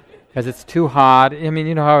because it's too hot. I mean,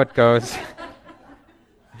 you know how it goes.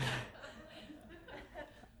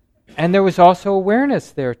 And there was also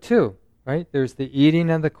awareness there too, right? There's the eating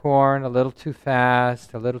of the corn a little too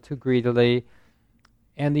fast, a little too greedily,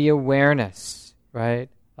 and the awareness, right?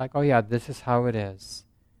 Like, oh yeah, this is how it is.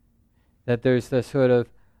 That there's the sort of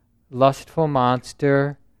lustful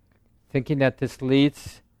monster thinking that this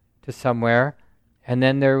leads to somewhere, and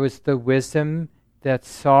then there was the wisdom that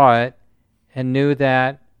saw it and knew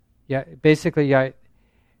that, it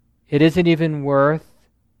isn't even worth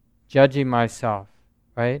judging myself,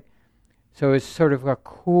 right? So it's sort of a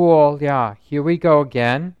cool, here we go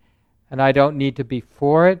again, and I don't need to be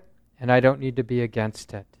for it, and I don't need to be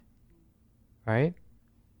against it, right?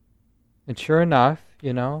 And sure enough,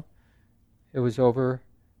 it was over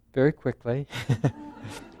very quickly.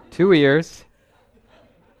 2 years.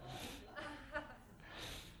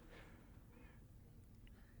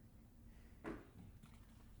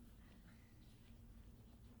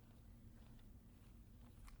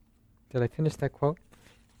 Did I finish that quote?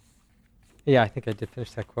 Yeah, I think I did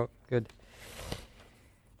finish that quote. Good.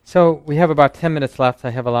 So we have about 10 minutes left. I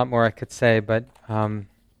have a lot more I could say, but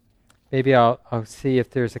maybe I'll see if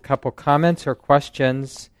there's a couple comments or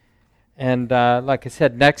questions. And like I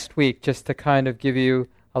said, next week, just to kind of give you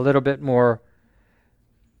a little bit more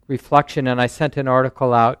reflection, and I sent an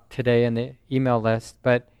article out today in the email list,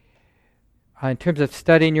 but in terms of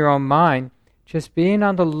studying your own mind, just being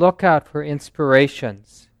on the lookout for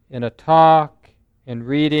inspirations in a talk, in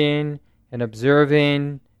reading, in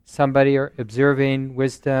observing somebody, or observing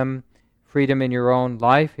wisdom, freedom in your own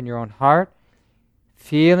life, in your own heart,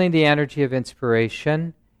 feeling the energy of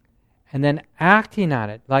inspiration, and then acting on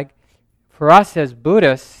it. Like for us as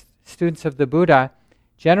Buddhists, students of the Buddha,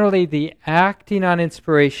 generally the acting on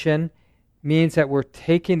inspiration means that we're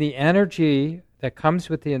taking the energy that comes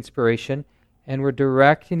with the inspiration and we're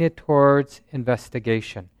directing it towards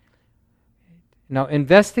investigation. Now,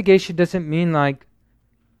 investigation doesn't mean like,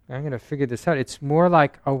 I'm going to figure this out. It's more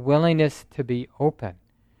like a willingness to be open.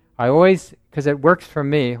 I always, because it works for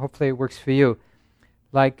me, hopefully it works for you,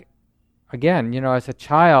 like, again, as a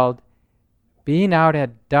child, being out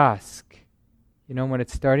at dusk, when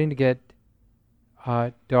it's starting to get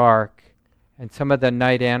dark and some of the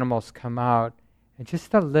night animals come out, and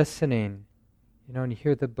just the listening, and you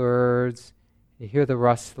hear the birds, you hear the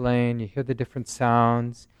rustling, you hear the different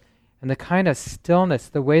sounds, and the kind of stillness,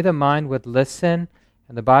 the way the mind would listen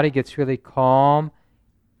and the body gets really calm,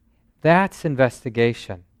 that's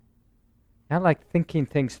investigation. Not like thinking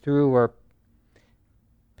things through or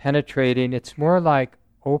penetrating. It's more like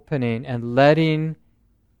opening and letting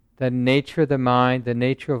the nature of the mind, the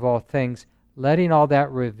nature of all things, letting all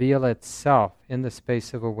that reveal itself in the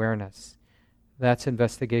space of awareness. That's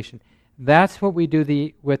investigation. That's what we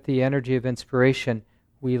do with the energy of inspiration.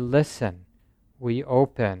 We listen. We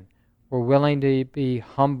open. We're willing to be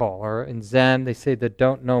humble. Or in Zen, they say the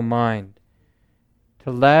don't know mind.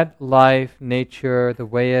 To let life, nature, the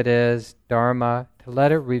way it is, Dharma, to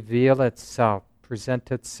let it reveal itself,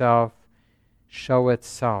 present itself, show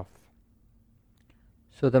itself.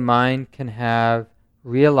 So the mind can have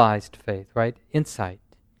realized faith, right? Insight.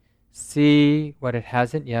 See what it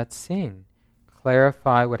hasn't yet seen.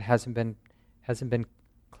 Clarify what hasn't been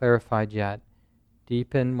clarified yet.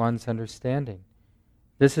 Deepen one's understanding.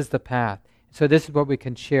 This is the path. So this is what we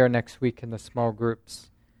can share next week in the small groups.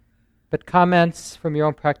 But comments from your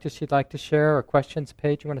own practice you'd like to share, or questions?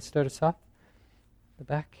 Paige, you want to start us off? The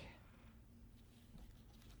back.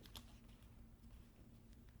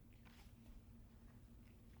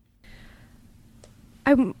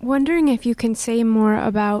 I'm wondering if you can say more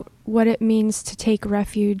about what it means to take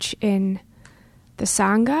refuge in the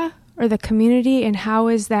Sangha or the community, and how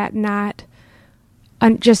is that not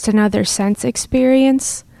just another sense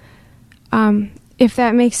experience? If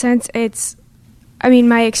that makes sense,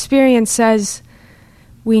 my experience says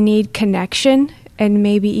we need connection and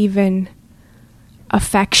maybe even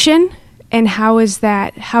affection, and how is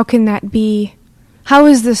the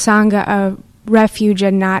Sangha a refuge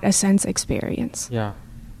and not a sense experience? Yeah.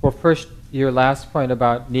 Well, first, your last point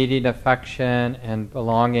about needing affection and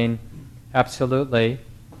belonging, absolutely,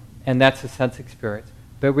 and that's a sense experience.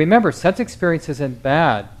 But remember, sense experience isn't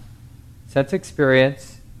bad. Sense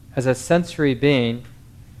experience, as a sensory being,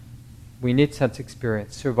 we need sense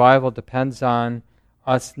experience. Survival depends on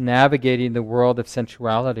us navigating the world of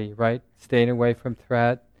sensuality, right? Staying away from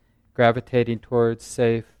threat, gravitating towards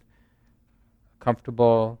safe,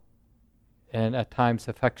 comfortable, and at times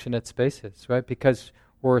affectionate spaces, right? Because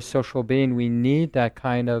we're a social being, we need that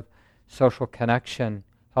kind of social connection,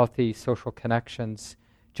 healthy social connections,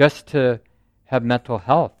 just to have mental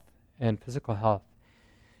health and physical health.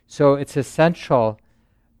 So it's essential,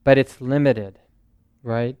 but it's limited,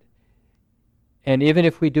 right? And even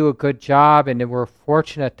if we do a good job and we're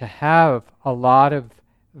fortunate to have a lot of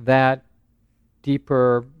that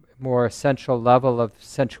deeper, more essential level of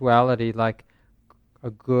sensuality, like a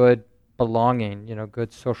good belonging,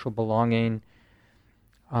 good social belonging,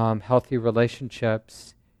 healthy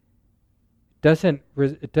relationships,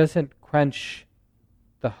 it doesn't quench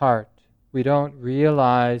the heart. We don't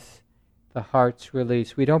realize the heart's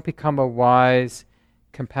release. We don't become a wise,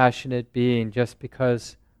 compassionate being just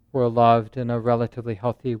because we're loved in a relatively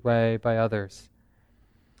healthy way by others.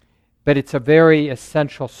 But it's a very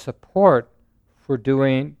essential support for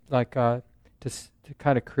doing, to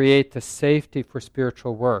kind of create the safety for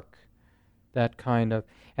spiritual work. That kind of,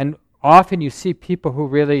 and often you see people who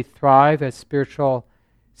really thrive as spiritual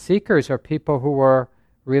seekers are people who were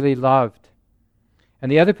really loved.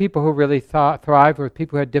 And the other people who really thrive were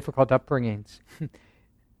people who had difficult upbringings.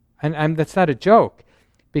 and that's not a joke,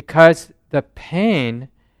 because the pain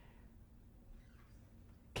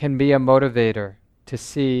can be a motivator to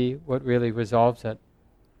see what really resolves it.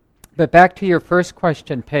 But back to your first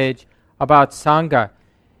question, Paige, about Sangha.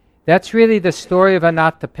 That's really the story of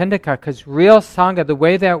Anathapindika, because real Sangha, the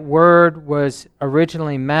way that word was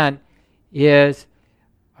originally meant, is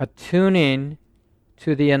attuning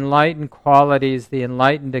to the enlightened qualities, the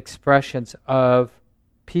enlightened expressions of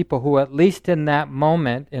people who, at least in a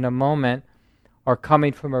moment, are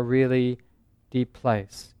coming from a really deep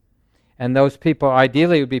place. And those people,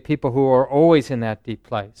 ideally, would be people who are always in that deep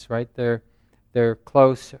place, right? They're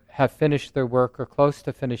close, have finished their work, or close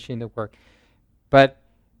to finishing the work. But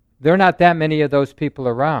there are not that many of those people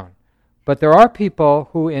around. But there are people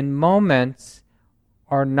who in moments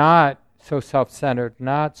are not so self-centered,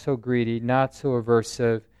 not so greedy, not so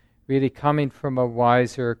aversive, really coming from a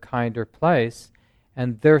wiser, kinder place,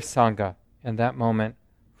 and they're Sangha in that moment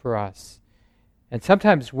for us. And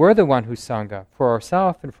sometimes we're the one who's Sangha for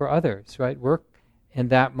ourselves and for others, right? We're in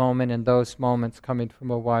that moment, in those moments, coming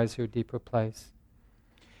from a wiser, deeper place.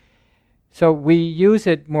 So we use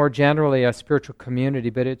it more generally as spiritual community,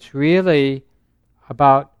 but it's really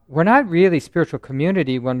about, we're not really spiritual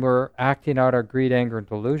community when we're acting out our greed, anger, and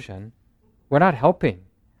delusion. We're not helping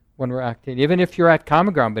when we're acting, even if you're at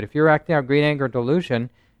common ground, but if you're acting out greed, anger, and delusion,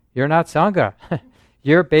 you're not Sangha.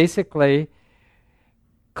 You're basically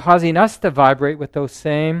causing us to vibrate with those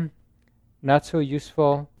same not so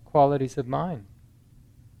useful qualities of mind.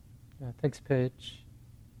 Thanks, Paige.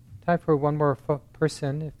 Time for one more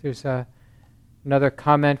person. If there's another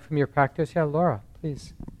comment from your practice. Yeah, Laura,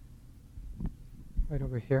 please. Right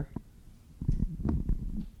over here.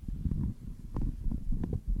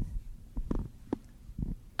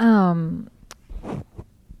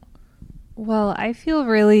 Well, I feel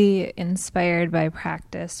really inspired by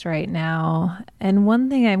practice right now. And one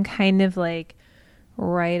thing I'm kind of like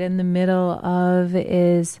right in the middle of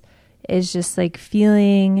is just like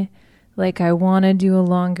feeling like I want to do a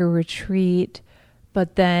longer retreat,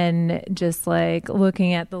 but then just like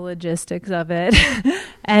looking at the logistics of it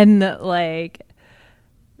and like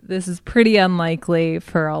this is pretty unlikely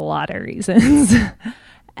for a lot of reasons.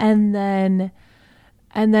 But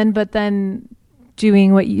then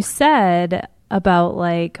doing what you said about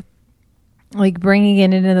like bringing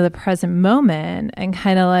it into the present moment and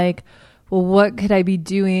kind of like, well, what could I be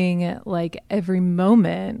doing like every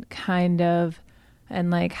moment kind of,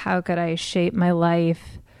 and like how could I shape my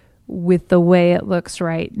life with the way it looks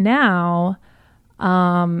right now,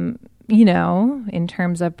 in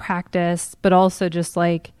terms of practice, but also just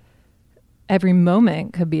like every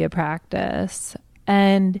moment could be a practice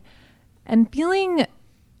and feeling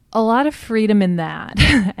a lot of freedom in that.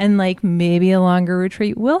 And like maybe a longer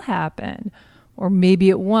retreat will happen or maybe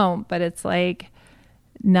it won't, but it's like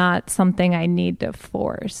not something I need to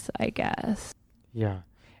force, I guess. Yeah.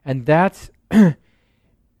 And that's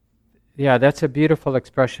that's a beautiful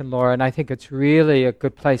expression, Laura, and I think it's really a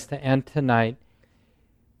good place to end tonight.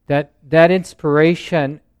 That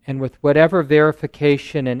inspiration, and with whatever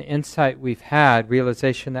verification and insight we've had,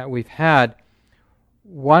 realization that we've had,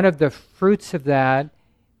 one of the fruits of that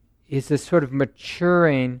is this sort of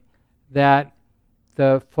maturing that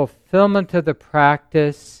the fulfillment of the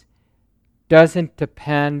practice doesn't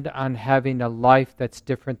depend on having a life that's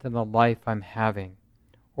different than the life I'm having,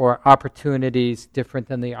 or opportunities different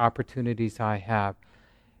than the opportunities I have.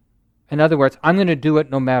 In other words, I'm going to do it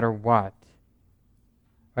no matter what.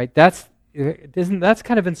 Right? That's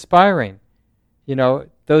kind of inspiring.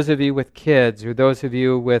 Those of you with kids, or those of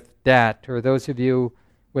you with debt, or those of you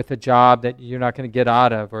with a job that you're not going to get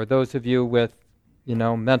out of, or those of you with,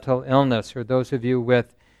 mental illness, or those of you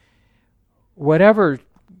with whatever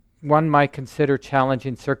one might consider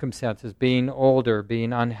challenging circumstances, being older,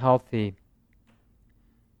 being unhealthy.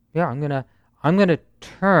 Yeah, I'm gonna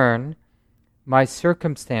turn my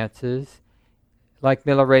circumstances, like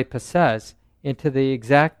Milarepa says, into the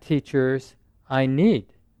exact teachers I need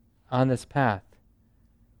on this path.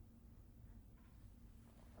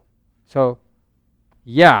 So,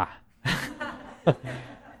 yeah.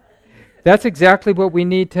 That's exactly what we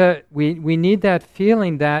need to, we need that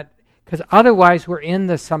feeling that, because otherwise we're in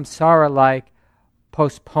the samsara-like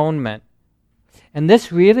postponement. And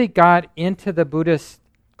this really got into the Buddhist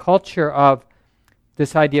culture of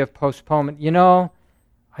this idea of postponement.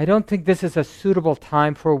 I don't think this is a suitable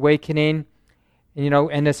time for awakening.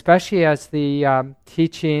 And especially as the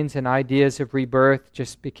teachings and ideas of rebirth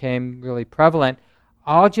just became really prevalent,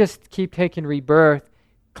 I'll just keep taking rebirth,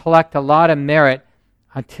 collect a lot of merit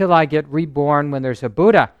until I get reborn when there's a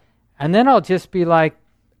Buddha. And then I'll just be like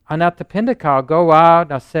Anathapindika. I'll go out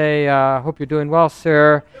and I'll say, hope you're doing well,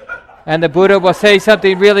 sir. And the Buddha will say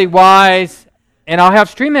something really wise, and I'll have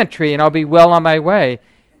stream entry and I'll be well on my way.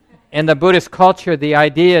 In the Buddhist culture, the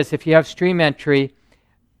idea is if you have stream entry,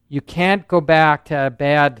 you can't go back to a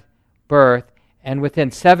bad birth, and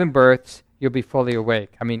within 7 births, you'll be fully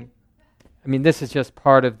awake. I mean, this is just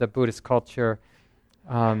part of the Buddhist culture.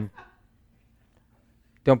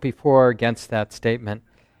 Don't be for or against that statement.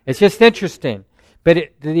 It's just interesting.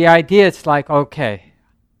 But the idea is like, okay,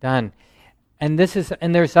 done. And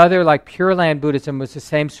there's other, like Pure Land Buddhism was the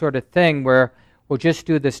same sort of thing, where we'll just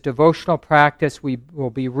do this devotional practice. We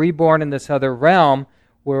will be reborn in this other realm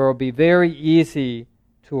where it will be very easy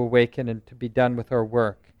to awaken and to be done with our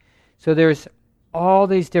work. So there's all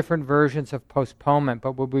these different versions of postponement,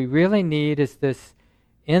 but what we really need is this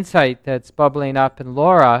insight that's bubbling up in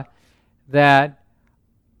Laura, that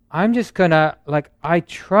I'm just going to, I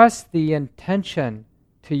trust the intention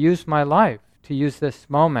to use my life, to use this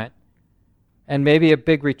moment. And maybe a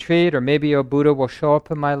big retreat, or maybe a Buddha will show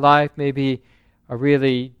up in my life, maybe a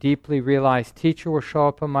really deeply realized teacher will show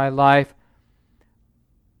up in my life.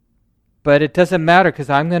 But it doesn't matter, because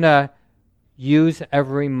I'm going to use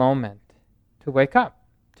every moment to wake up,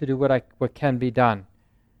 to do what can be done.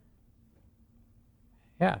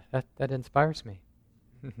 Yeah, that inspires me.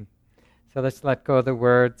 So let's let go of the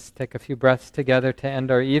words, take a few breaths together to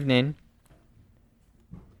end our evening.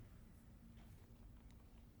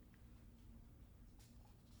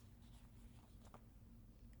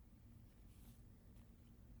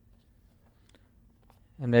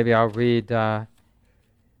 And maybe I'll read the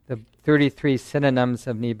 33 synonyms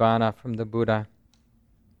of Nibbana from the Buddha.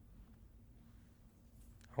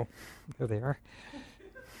 Oh, there they are.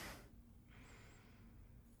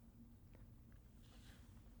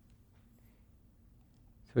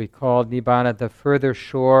 So he called Nibbana the further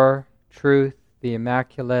shore, truth, the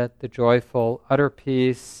immaculate, the joyful, utter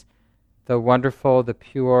peace, the wonderful, the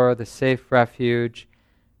pure, the safe refuge,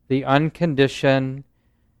 the unconditioned,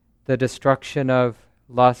 the destruction of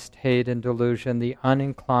lust, hate, and delusion, the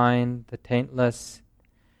uninclined, the taintless,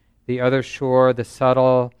 the other shore, the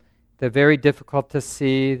subtle, the very difficult to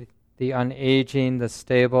see, the unaging, the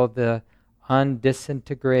stable, the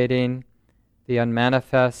undisintegrating, the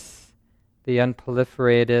unmanifest, the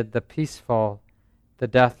unproliferated, the peaceful, the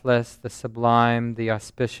deathless, the sublime, the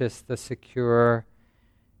auspicious, the secure,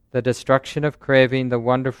 the destruction of craving, the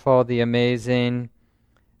wonderful, the amazing,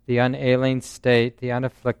 the unalien state, the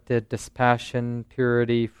unafflicted, dispassion,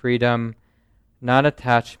 purity, freedom,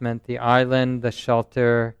 non-attachment, the island, the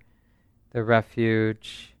shelter, the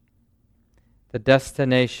refuge, the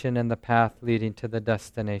destination and the path leading to the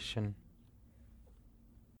destination.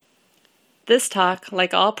 This talk,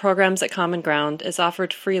 like all programs at Common Ground, is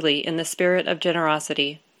offered freely in the spirit of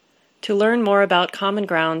generosity. To learn more about Common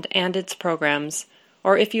Ground and its programs,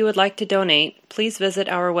 or if you would like to donate, please visit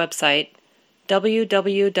our website,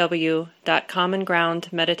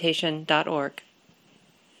 www.commongroundmeditation.org.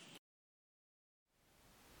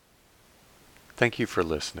 Thank you for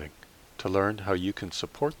listening. To learn how you can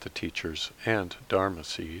support the teachers and Dharma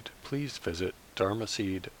Seed, please visit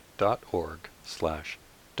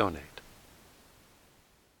dharmaseed.org/donate.